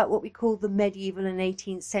talk about what we call the medieval and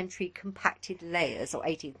 18th century compacted layers, or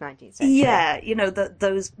 18th, 19th century. Yeah, you know,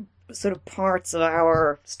 those sort of parts of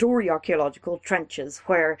our story archaeological trenches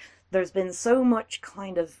where there's been so much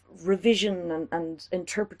kind of revision and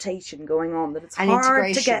interpretation going on that it's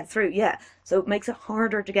hard to get through. Yeah, so it makes it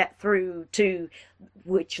harder to get through to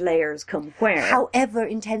which layers come where. However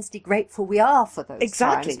intensely grateful we are for those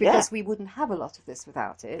times, because we wouldn't have a lot of this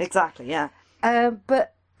without it. Exactly, yeah.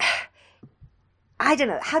 But I don't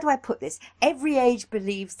know, how do I put this? Every age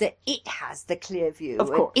believes that it has the clear view, of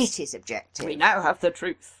course. And it is objective. We now have the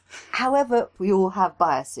truth. However, we all have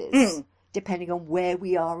biases. Depending on where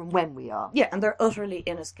we are and when we are. Yeah, and they're utterly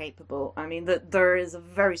inescapable. I mean, there is a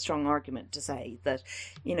very strong argument to say that,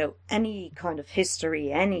 you know, any kind of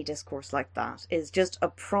history, any discourse like that is just a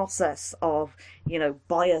process of, you know,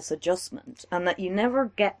 bias adjustment, and that you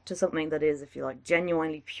never get to something that is, if you like,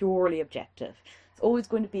 genuinely, purely objective. It's always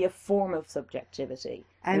going to be a form of subjectivity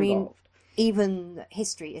involved. Even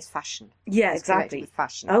history is fashion. Yeah, exactly. With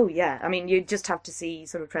fashion. Oh, yeah. I mean, you just have to see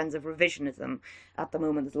sort of trends of revisionism. At the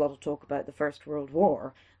moment, there's a lot of talk about the First World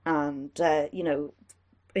War. And, you know,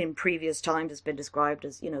 in previous times it's been described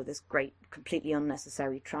as, you know, this great, completely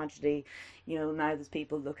unnecessary tragedy. You know, now there's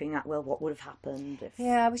people looking at, well, what would have happened if...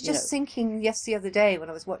 Yeah, I was just thinking the other day when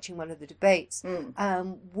I was watching one of the debates,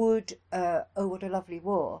 would Oh, What a Lovely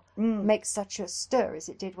War make such a stir as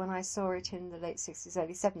it did when I saw it in the late 60s,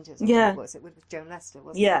 early 70s? Yeah. It was with Joan Lester,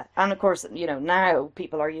 wasn't it? Yeah, and of course, you know, now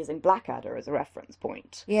people are using Blackadder as a reference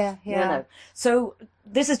point. Yeah. You know? So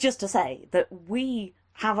this is just to say that we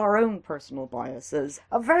have our own personal biases.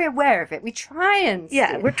 I'm very aware of it. We try and...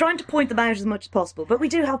 Yeah, we're trying to point them out as much as possible, but we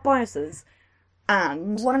do have biases.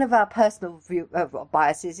 And one of our personal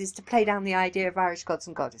biases is to play down the idea of Irish gods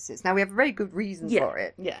and goddesses. Now, we have a very good reason for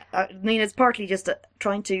it. Yeah, I mean, it's partly just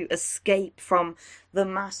trying to escape from the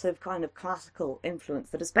massive kind of classical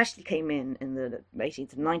influence that especially came in the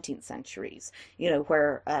 18th and 19th centuries,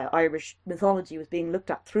 where Irish mythology was being looked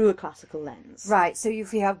at through a classical lens. Right, so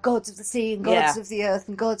if you have gods of the sea and gods of the earth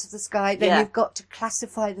and gods of the sky, then you've got to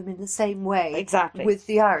classify them in the same way. Exactly. With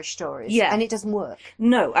the Irish stories. Yeah. And it doesn't work.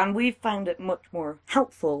 No, and we've found it much more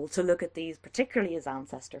helpful to look at these particularly as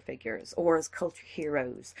ancestor figures or as culture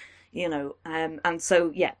heroes, and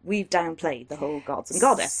so, we've downplayed the whole gods and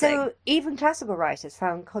goddess thing. So even classical writers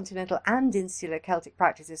found continental and insular Celtic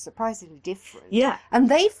practices surprisingly different. Yeah. And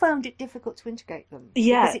they found it difficult to integrate them.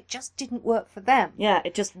 Yeah. Because it just didn't work for them. Yeah,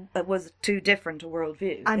 it was too different a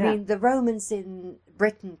worldview. I mean, the Romans in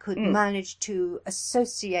Britain could manage to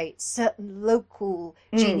associate certain local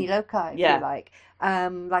geni loci, if you like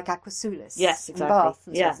Aquasulis yes, in exactly. Bath.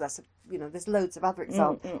 And so that's there's loads of other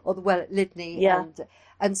examples, or the well at Lydney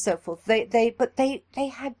and so forth.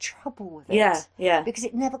 They had trouble with it. Yeah. Because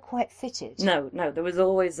it never quite fitted. No, there was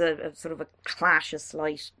always a sort of a clash, a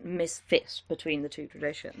slight misfit between the two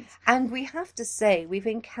traditions. And we have to say, we've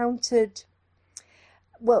encountered,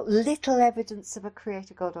 little evidence of a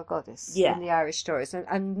creator god or goddess in the Irish stories,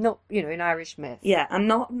 and not, in Irish myth. Yeah, and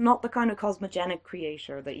not the kind of cosmogenic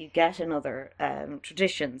creator that you get in other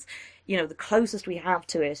traditions. The closest we have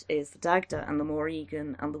to it is the Dagda and the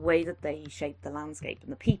Morrigan and the way that they shape the landscape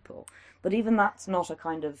and the people. But even that's not a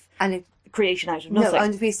kind of creation out of nothing. No,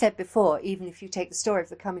 and we said before, even if you take the story of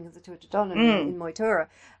the coming of the Tuatha Dé Danann in Moytura,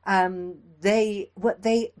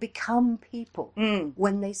 they become people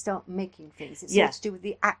when they start making things. It's all to do with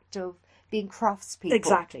the act of being craftspeople.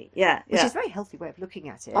 Exactly, yeah. Which is a very healthy way of looking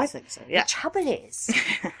at it. I think so, yeah. The trouble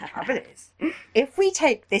is, if we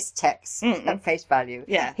take this text at face value,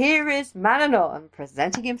 here is Manannán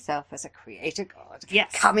presenting himself as a creator god,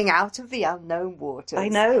 coming out of the unknown waters. I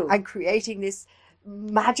know. And creating this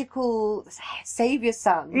magical saviour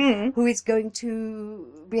son who is going to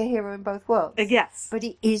be a hero in both worlds. Yes. But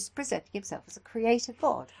he is presenting himself as a creator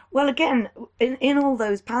god. Well, again, in all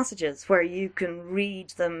those passages where you can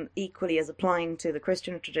read them equally as applying to the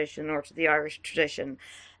Christian tradition or to the Irish tradition,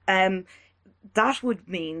 that would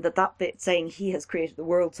mean that bit saying he has created the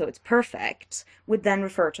world so it's perfect would then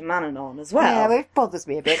refer to Manannán as well. Yeah, well, it bothers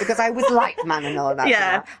me a bit because I always liked Manannán.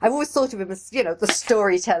 Yeah. I've always thought of him as, the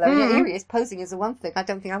storyteller. Yeah, here he is posing as the one thing I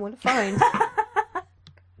don't think I want to find.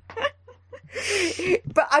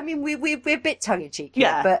 But, I mean, we're a bit tongue-in-cheek here.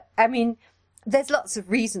 Yeah. But, I mean, there's lots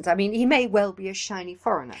of reasons. I mean, he may well be a shiny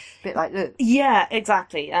foreigner, a bit like Luke. Yeah,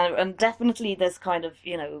 exactly. And definitely this kind of,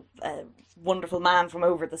 wonderful man from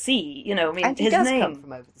over the sea, I mean, and he his does name come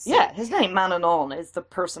from over the sea. Yeah, his name Manannán is the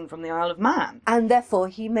person from the Isle of Man, and therefore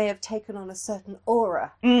he may have taken on a certain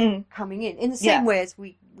aura coming in the same way as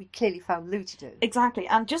we clearly found Lugh to do. Exactly,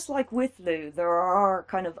 and just like with Lugh, there are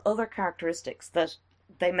kind of other characteristics that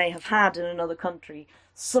they may have had in another country,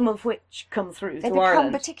 some of which come through they to become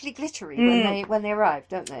Ireland. Particularly glittery when they arrive,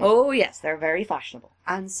 don't they? Oh yes, they're very fashionable,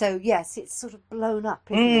 and so yes, it's sort of blown up,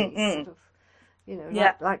 isn't it? It's sort of,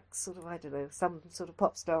 like sort of, I don't know, some sort of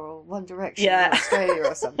pop star or One Direction in Australia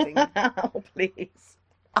or something. Oh, please.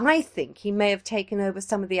 I think he may have taken over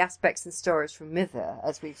some of the aspects and stories from Mither,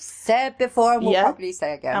 as we've said before, and we'll probably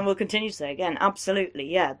say again. And we'll continue to say again,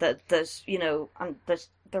 absolutely, yeah, that and that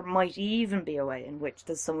there might even be a way in which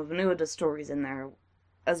there's some of Nuada's stories in there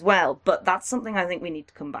as well, but that's something I think we need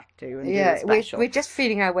to come back to and do a special. We're just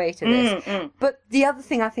feeling our way to this. But the other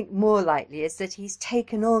thing I think more likely is that he's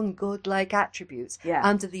taken on godlike attributes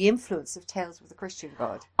under the influence of tales with the Christian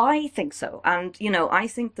god. I think so, and I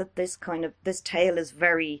think that this tale is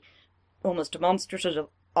very almost demonstrative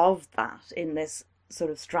of that in this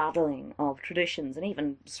sort of straddling of traditions and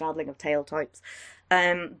even straddling of tale types,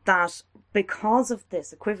 that because of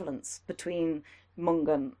this equivalence between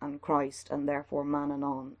Mungan and Christ, and therefore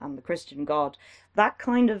Manannán and the Christian God, that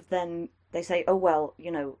kind of then they say, oh well,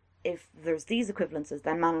 if there's these equivalences,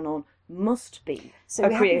 then Manannán must be a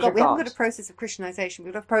creator God. We haven't got a process of Christianization,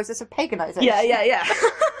 we've got a process of paganization. Yeah.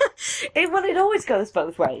 It always goes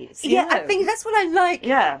both ways. I think that's what I like.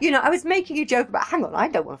 Yeah. I was making a joke about, hang on, I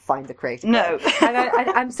don't want to find the creator No. God. And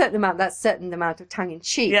I'm that's certain amount of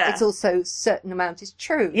tongue-in-cheek. Yeah. It's also certain amount is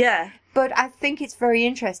true. Yeah. But I think it's very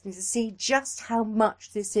interesting to see just how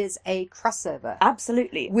much this is a crossover.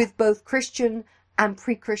 Absolutely. With both Christian and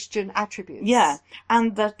pre-Christian attributes. Yeah,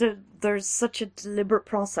 and that there's such a deliberate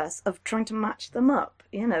process of trying to match them up,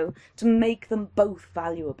 to make them both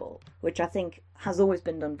valuable, which I think has always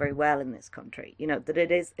been done very well in this country. That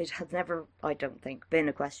it has never, I don't think, been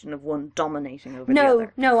a question of one dominating over the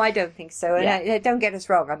other. No, I don't think so. And don't get us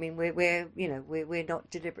wrong. I mean, we're not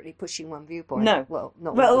deliberately pushing one viewpoint. No, well,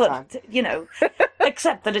 not all the time.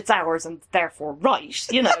 Except that it's ours and therefore right.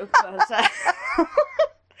 But,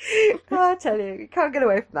 I tell you can't get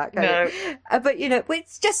away from that, can No. you? But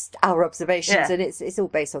it's just our observations, Yeah. and it's all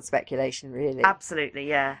based on speculation, really. Absolutely,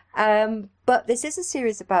 yeah. But this is a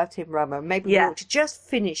series about Imrama. Maybe we Yeah. ought to just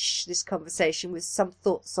finish this conversation with some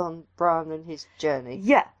thoughts on Bran and his journey.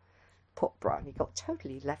 Yeah, Poor Bran, he got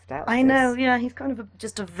totally left out. of I this. know, yeah, he's kind of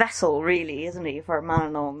just a vessel, really, isn't he, for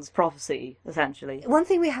Manannan's prophecy, essentially. One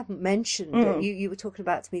thing we haven't mentioned, Mm. you were talking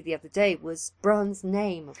about to me the other day, was Bran's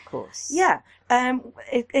name, of course. Yeah,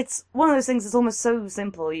 it's one of those things that's almost so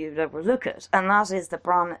simple you'd overlook it, and that is that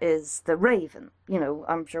Bran is the Raven. You know,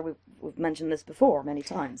 I'm sure we've mentioned this before many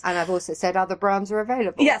times. And I've also said other Brans are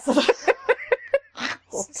available. Yes.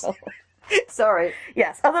 Oh, God. Sorry.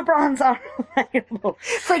 Yes, other Brans are available.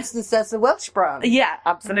 For instance, there's the Welsh Bran. Yeah,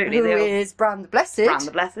 absolutely. Who the old is Bran the Blessed. Bran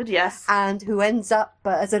the Blessed, yes. And who ends up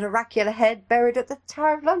as an oracular head buried at the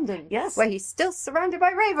Tower of London. Yes. Where he's still surrounded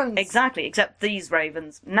by ravens. Exactly, except these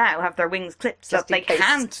ravens now have their wings clipped so Just that in they case.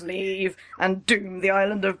 can't leave and doom the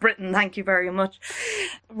island of Britain. Thank you very much.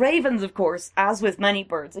 Ravens, of course, as with many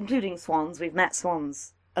birds, including swans, we've met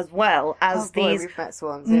swans as well as Oh boy, these we've met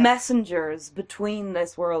swans, yeah. messengers between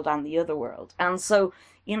this world and the other world. And so,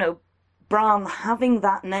 Bran having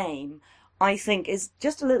that name, I think, is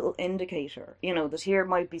just a little indicator, that here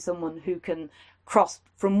might be someone who can cross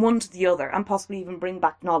from one to the other and possibly even bring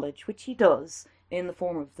back knowledge, which he does in the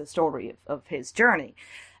form of the story of his journey.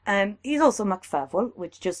 He's also Macfevel,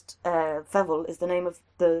 which Fevel is the name of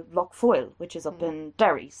the Loch Foyle, which is up in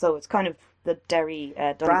Derry. So it's kind of the Derry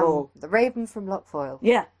Donegal. Bran, the raven from Lochfoyle.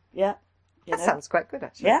 Yeah. That sounds quite good,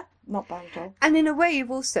 actually. Yeah, not bad at all. And in a way, you've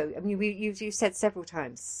also, you've said several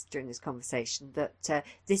times during this conversation that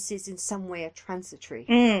this is in some way a transitory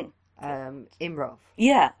Imrov.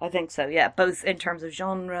 Yeah, I think so. Yeah, both in terms of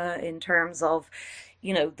genre, in terms of,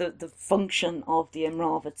 the function of the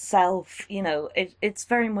Imrov itself. It's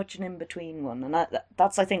very much an in-between one, and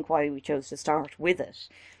that's I think why we chose to start with it,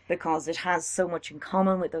 because it has so much in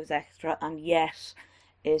common with those extra, and yet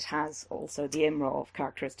it has also the Imrov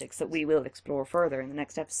characteristics that we will explore further in the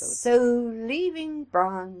next episode. So, leaving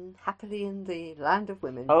Bran happily in the land of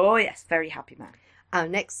women, Oh yes, very happy man. our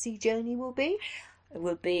next sea journey will be? It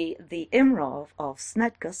will be the Imrov of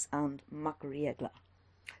Snedgus and Makriegla.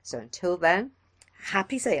 So until then,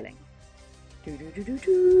 Happy sailing.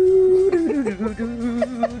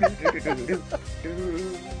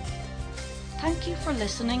 Thank you for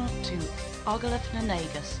listening to Ogalith na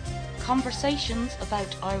Nagus, conversations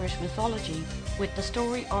about Irish mythology with the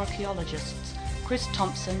story archaeologists Chris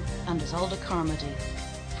Thompson and Isolde Carmody.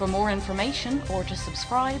 For more information or to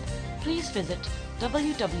subscribe, please visit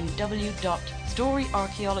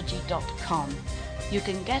www.storyarchaeology.com. You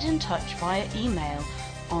can get in touch via email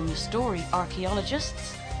on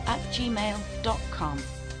storyarchaeologists@gmail.com.